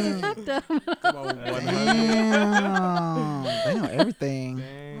 Christmas. Because he fucked him. Come on, 100. Damn. They know everything.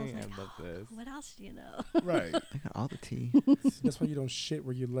 Dang, like, I love this. What else do you know? Right. They got all the tea. That's why you don't shit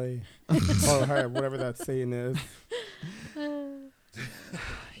where you lay. Or whatever that saying is.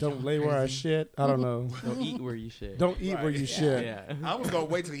 Don't lay where I shit. I don't know. Don't eat where you shit. Don't eat where you shit. Yeah. I was gonna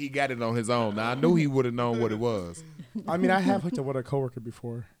wait till he got it on his own. Now I knew he would have known what it was. I mean, I have hooked up with a coworker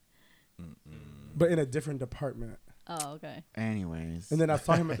before, but in a different department. Oh, okay. Anyways. And then I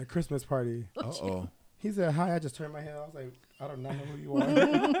saw him at the Christmas party. Uh-oh. He said, "Hi." I just turned my head. I was like, "I do not know who you are.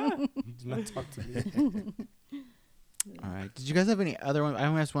 Do not talk to me." All right. Did you guys have any other one? I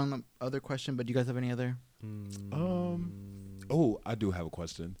only asked one other question, but do you guys have any other? Oh, I do have a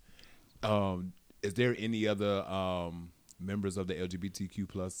question. Is there any other members of the LGBTQ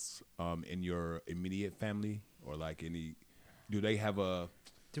plus in your immediate family, or like any? Do they have a?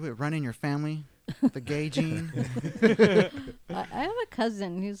 Do it run in your family? The gay gene? I have a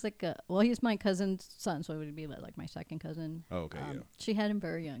cousin who's like he's my cousin's son, so it would be like my second cousin. Oh, okay, yeah. She had him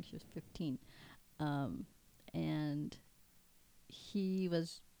very young. She was 15. And he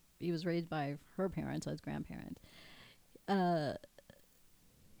was raised by her parents, so his grandparents.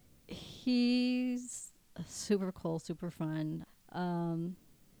 He's super cool, super fun. I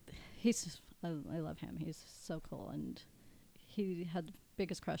love him. He's so cool, and he had the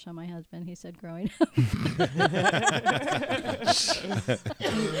biggest crush on my husband. He said growing up,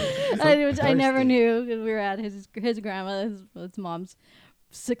 I never knew. We were at his grandma's, his mom's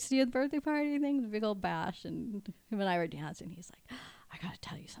 60th birthday party thing, the big old bash, and him and I were dancing. He's like, I gotta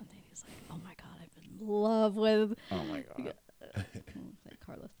tell you something. He's like, oh my god, I've been in love with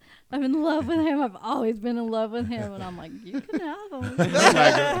Carlos. I'm in love with him. I've always been in love with him. And I'm like, you can have him.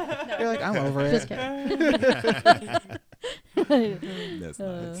 You're like, I'm over it. Just kidding. That's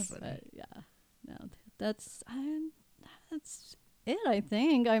nice. But yeah, no, that's it. I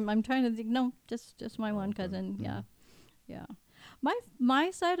think I'm trying to think. No, just my one cousin. Yeah, yeah.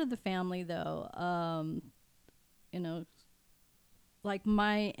 My side of the family, though, like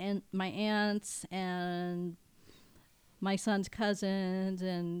my aunts and my son's cousins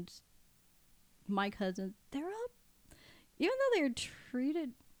and my cousins, they're all, even though they're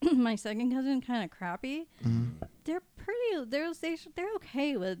treated my second cousin kind of crappy, they're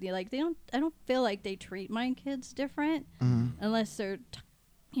okay with you. Like I don't feel like they treat my kids different unless they're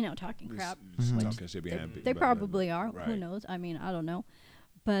talking crap. Just which talking shit behind they probably are. Right. Who knows? I mean, I don't know.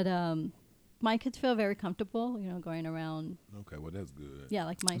 But my kids feel very comfortable, going around. Okay, well that's good. Yeah,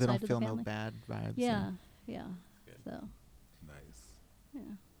 like my They side don't of feel the no family. bad vibes. Yeah, yeah. So Nice. yeah.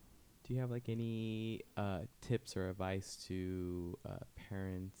 Do you have like any tips or advice to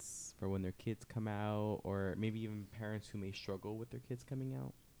parents for when their kids come out, or maybe even parents who may struggle with their kids coming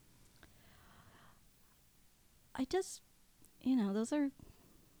out? I just, those are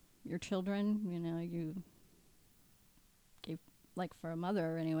your children. You gave, like for a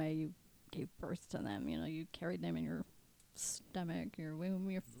mother anyway, you gave birth to them. You carried them in your stomach, your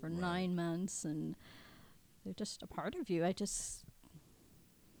womb for 9 months, and they're just a part of you. I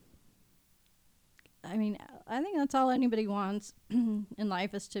think that's all anybody wants in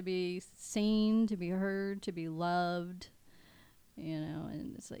life is to be seen, to be heard, to be loved,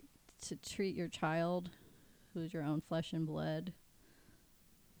 and it's like to treat your child who's your own flesh and blood,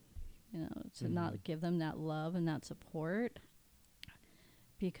 to not give them that love and that support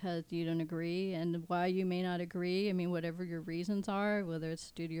because you don't agree. And why you may not agree, whatever your reasons are, whether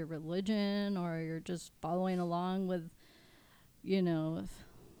it's due to your religion or you're just following along with you know,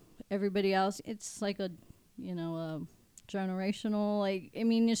 everybody else, it's like a, you know, a generational, like, I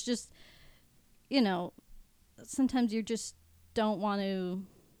mean, it's just, you know, sometimes you just don't want to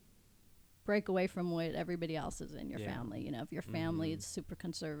break away from what everybody else is in your family. You know, if your family is super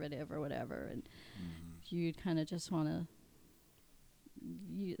conservative or whatever, and you kind of just want to,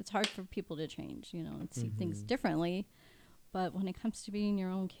 it's hard for people to change, you know, and see things differently. But when it comes to being your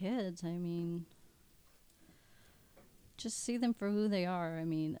own kids, I mean, just see them for who they are. I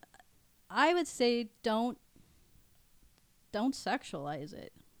mean, I would say don't sexualize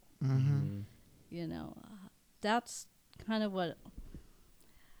it. You know, that's kind of what,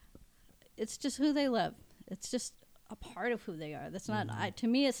 it's just who they love. It's just a part of who they are. That's not, to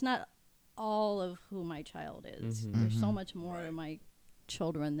me, it's not all of who my child is. There's so much more to my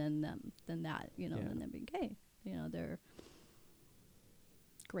children than that, you know, than them being gay. You know, they're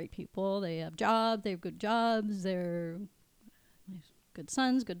great people. They have jobs. They have good jobs. They're good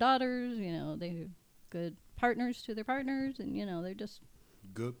sons, good daughters. You know, they're good partners to their partners, and you know, they're just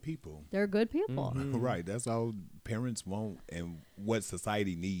good people. They're good people. Right. That's all parents want, and what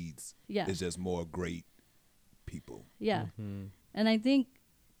society needs is just more great people. Yeah. And I think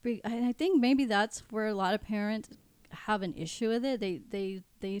maybe that's where a lot of parents have an issue with it. They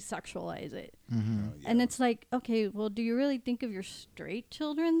sexualize it. And it's like, okay, well, do you really think of your straight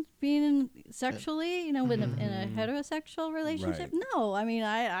children being sexually, you know, in a heterosexual relationship? Right. No, I mean,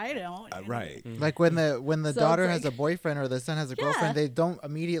 I don't. Right. Like when the So daughter it's has like- a boyfriend or the son has a girlfriend, they don't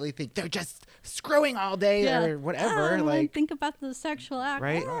immediately think they're just screwing all day or whatever. I Like, think about the sexual act.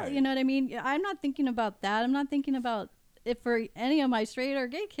 Right? You know what I mean? I'm not thinking about that. I'm not thinking about it for any of my straight or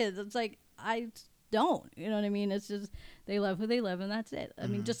gay kids. It's like, I don't, you know what I mean? It's just, they love who they love, and that's it. I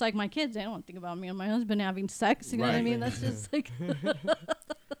mean, just like my kids, they don't think about me and my husband having sex, you know what I mean? That's just like,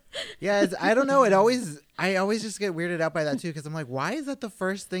 yeah, I don't know. I always just get weirded out by that too, because I'm like, why is that the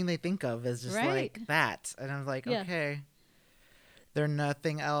first thing they think of? Is just like that, and I'm like, okay, they're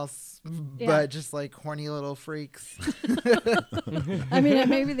nothing else but just like horny little freaks. I mean,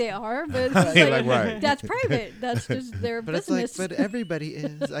 maybe they are, but it's just like, that's private. That's just their But business. it's like, but everybody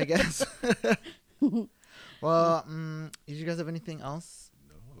is, I guess. Well, did you guys have anything else?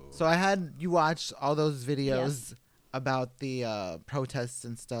 No. So I had you watch all those videos about the protests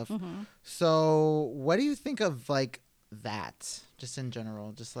and stuff. So what do you think of like that, just in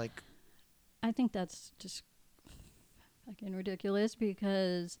general? Just like, I think that's just fucking ridiculous,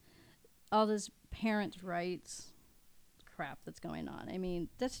 because all this parents' rights crap that's going on. I mean,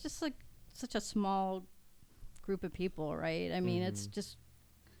 that's just like such a small group of people, right? I mean, it's just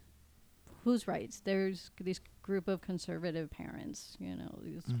whose rights? There's these group of conservative parents, you know,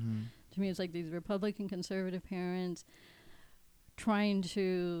 these, to me, it's like these Republican conservative parents trying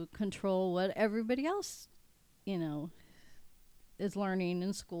to control what everybody else, you know, is learning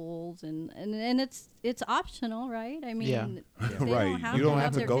in schools, and it's optional, right? I mean, Right. You don't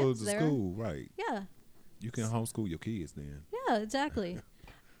have to go to there. school, right? Yeah. You can homeschool your kids then. Yeah, exactly.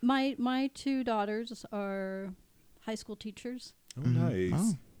 My two daughters are high school teachers. Oh, nice.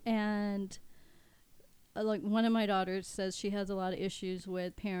 Oh. And like one of my daughters says she has a lot of issues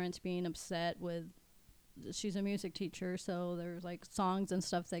with parents being upset with, she's a music teacher, so there's like songs and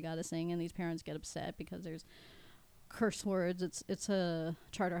stuff they got to sing, and these parents get upset because there's curse words. It's a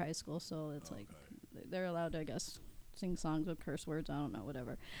charter high school, so it's like they're allowed to, I guess, sing songs with curse words. I don't know,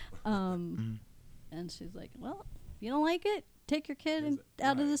 whatever. And she's like, well, if you don't like it, take your kid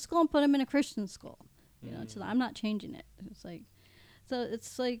out of the school and put him in a Christian school. You know, so I'm not changing it. It's like, so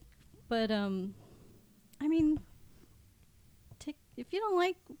it's like, but I mean, if you don't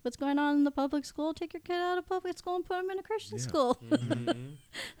like what's going on in the public school, take your kid out of public school and put him in a Christian school.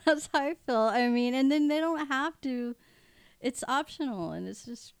 That's how I feel. I mean, and then they don't have to. It's optional, and it's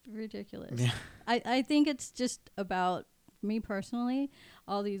just ridiculous. Yeah. I think it's just about, me personally,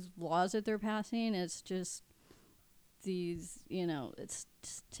 all these laws that they're passing, it's just these, you know, it's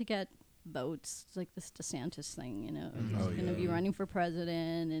just to get votes. It's like this DeSantis thing, you know. He's going to be running for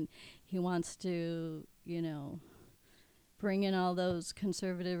president, and he wants to, you know, bring in all those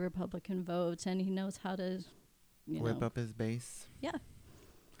conservative Republican votes, and he knows how to, you whip know, up his base. Yeah.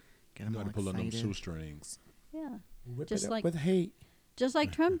 Get him You all got to pull on them excited. shoestrings. Yeah. Whip Just it up like- with hate. Just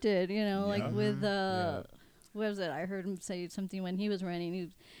like Trump did, you know, like Yeah. with, what was it? I heard him say something when he was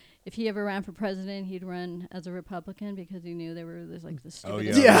running. If he ever ran for president, he'd run as a Republican because he knew there's like this Oh,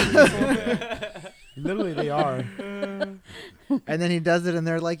 stupid. yeah. Literally, they are. And then he does it, and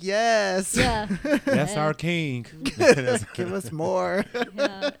they're like, yes. Yeah. That's And- our king. Give us more.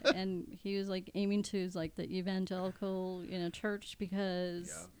 Yeah, and he was like aiming to like the evangelical, you know, church,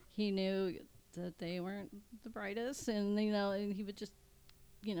 because he knew that they weren't the brightest, and and he would just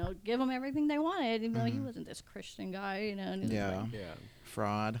give them everything they wanted, even though he wasn't this Christian guy, and he was Yeah. like, Yeah.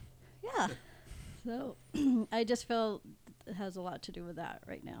 Fraud. yeah. So I just feel it has a lot to do with that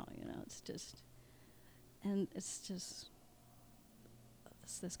right now. It's just, and it's just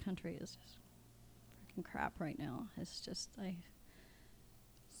this country is just freaking crap right now. It's just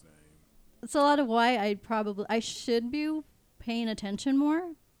it's a lot of why I should be paying attention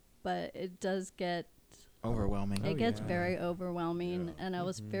more, but it does get Overwhelming. it gets yeah. very overwhelming, Yeah. and I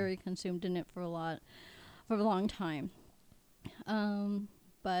was very consumed in it for a long time.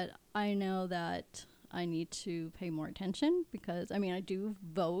 But I know that I need to pay more attention because I do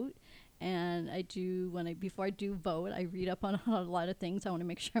vote, and before I do vote, I read up on a lot of things. I want to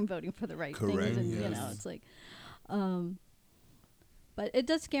make sure I'm voting for the right Correct, things, and yes. it's like, but it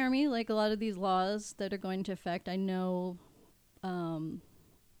does scare me. Like a lot of these laws that are going to affect. I know,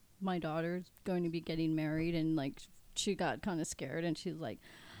 my daughter's going to be getting married, and like she got kind of scared, and she's like,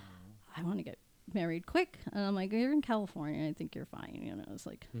 I want to get married quick, and I'm like, you're in California, I think you're fine. It's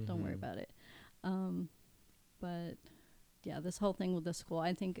like, don't worry about it. But yeah, this whole thing with the school,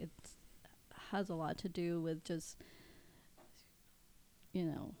 I think it has a lot to do with just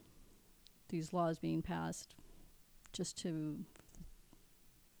these laws being passed just to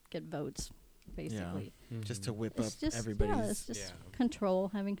get votes, basically. Just to whip It's up just everybody's. it's just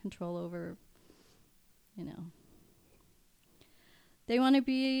having control over. They want to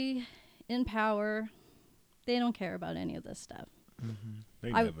be in power. They don't care about any of this stuff.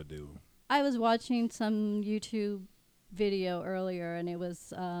 They I- never do. I was watching some YouTube video earlier, and it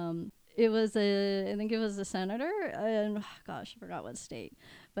was I think it was a senator, and gosh, I forgot what state,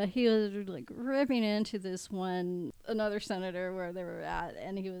 but he was like ripping into another senator where they were at,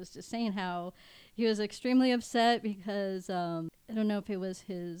 and he was just saying how he was extremely upset because I don't know if it was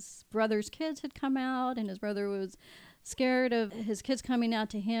his brother's kids had come out, and his brother was scared of his kids coming out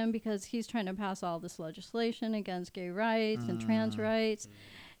to him because he's trying to pass all this legislation against gay rights and trans rights.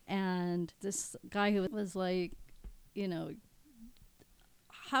 And this guy who was like,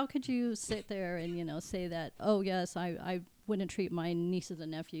 how could you sit there and, say that, oh, yes, I wouldn't treat my nieces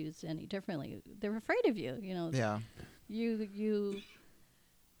and nephews any differently. They're afraid of you, Yeah. You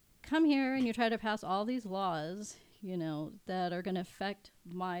come here and you try to pass all these laws, that are going to affect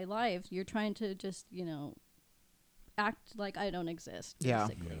my life. You're trying to just, act like I don't exist, Yeah.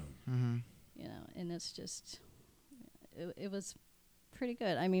 basically. Mm-hmm. And it's just, it was pretty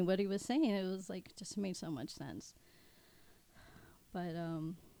good. I mean, what he was saying, it was like, just made so much sense. But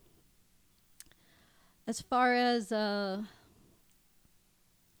as far as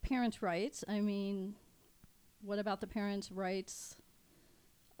parents' rights, I mean, what about the parents' rights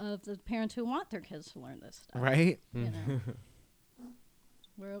of the parents who want their kids to learn this stuff? Right?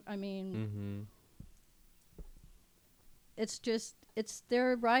 Where, I mean, it's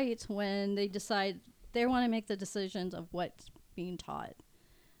their rights when they decide they want to make the decisions of what's being taught.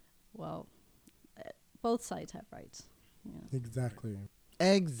 Well, both sides have rights. Exactly.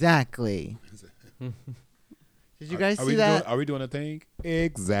 Exactly. Did you guys Are see we that? Are we doing a thing?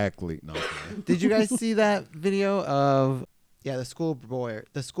 Exactly. No. I'm kidding. Did you guys see that video of the school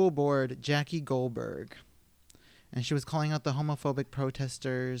board Jackie Goldberg, and she was calling out the homophobic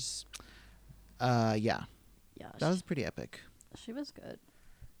protesters. Yeah, That was pretty epic. she was good.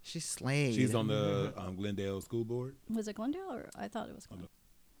 She slayed. She's on the Glendale School Board. Was it Glendale, or I thought it was Glendale?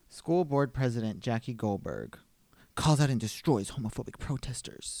 School board president Jackie Goldberg calls out and destroys homophobic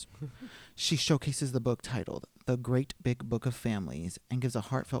protesters. She showcases the book titled The Great Big Book of Families and gives a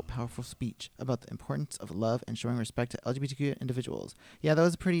heartfelt, powerful speech about the importance of love and showing respect to LGBTQ individuals. Yeah, that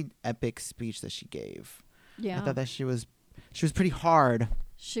was a pretty epic speech that she gave. Yeah, I thought that she was pretty hard.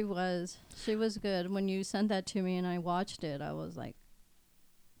 she was good. When you sent that to me and I watched it, I was like,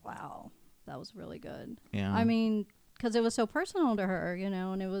 wow, that was really good. Yeah. I mean, because it was so personal to her,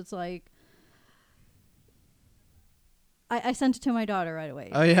 and it was like, I sent it to my daughter right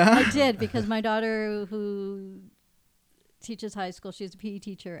away. Oh, yeah? I did, because my daughter, who teaches high school, she's a PE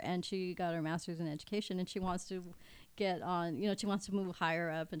teacher, and she got her master's in education, and she wants to get on, she wants to move higher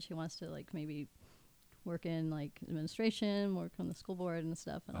up, and she wants to, like, maybe work in, like, administration, work on the school board and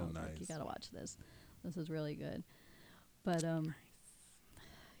stuff. And I was like, you got to watch this. This is really good. But,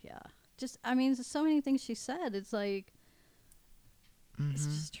 yeah. Just, I mean, there's so many things she said. It's like, it's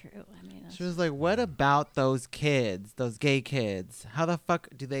just true. I mean, She was like, what about those kids, those gay kids? How the fuck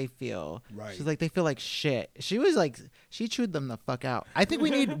do they feel? Right. She's like, they feel like shit. She was like, she chewed them the fuck out. I think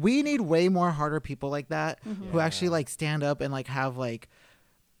we need way more harder people like that who actually like stand up and like have like,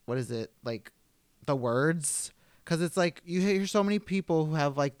 what is it? Like the words Because it's like you hear so many people who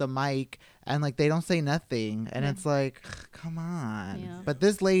have like the mic and like they don't say nothing, and it's like, come on. Yeah. But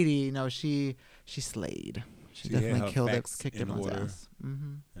this lady, you know, she slayed. She She had definitely her killed it, facts kicked in everyone's order. ass.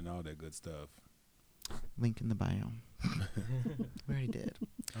 Mm-hmm. and all that good stuff. Link in the bio. We already did.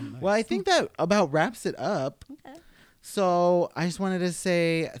 Oh, nice. Well, I think that about wraps it up. Okay. So I just wanted to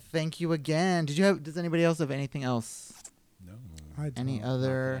say thank you again. Does anybody else have anything else? No. I Any don't.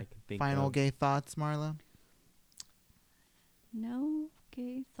 other I can think final of. gay thoughts, Marla? No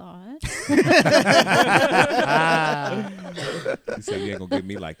gay thought. You said you ain't gonna get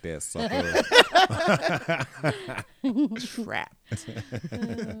me like that, sucker. Trap.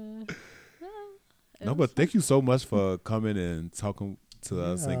 No, but thank you so much for coming and talking to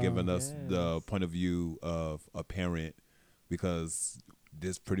us and Yeah. giving us the Yes. point of view of a parent, because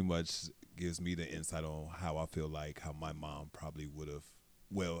this pretty much gives me the insight on how I feel like how my mom probably would have,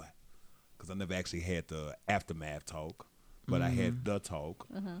 well, because I never actually had the aftermath talk, but I had the talk.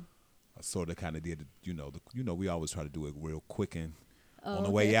 I sort of kind of did, we always try to do it real quick and on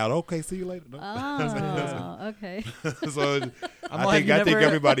the way out. Okay, see you later. No. Oh, okay. So Well, I have you think never-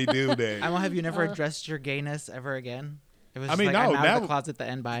 everybody knew that. Emma, have you never addressed your gayness ever again? It was I just mean, like, no, I'm out of now- the closet the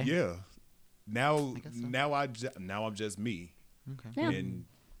end by. Yeah. Now, guess so. now I'm just me, Okay. Yeah. and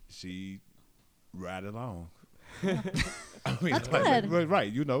she ride along. I mean, That's good.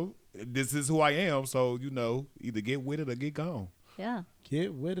 right? This is who I am. So either get with it or get gone. Yeah.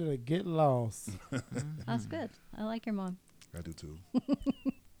 Get with it or get lost. That's good. I like your mom. I do too.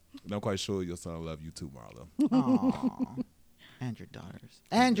 And I'm quite sure your son love you too, Marla. Aw. And your daughters.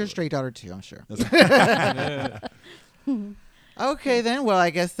 And your straight daughter too, I'm sure. Okay, then. Well, I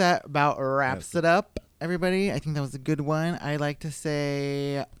guess that about wraps it up, everybody. I think that was a good one. I'd like to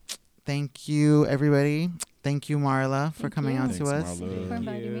say thank you, everybody. Thank you, Marla, for Thank coming you. out to Thanks, us. Marla. Thank you for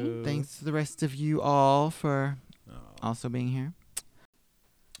inviting me. Thanks to the rest of you all for Oh. also being here.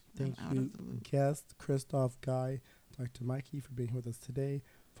 Thank I'm out you, of the loop. guest Christoph Guy, Dr. Mikey, for being here with us today.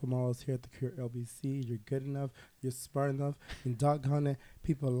 From all of us here at the Pure LBC, you're good enough, you're smart enough, and doggone it,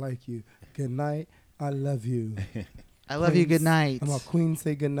 people like you. Good night. I love you. I love you. Queens. Good night. I'm a queen.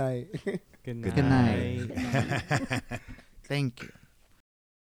 Say good night. Good Good night. Thank you.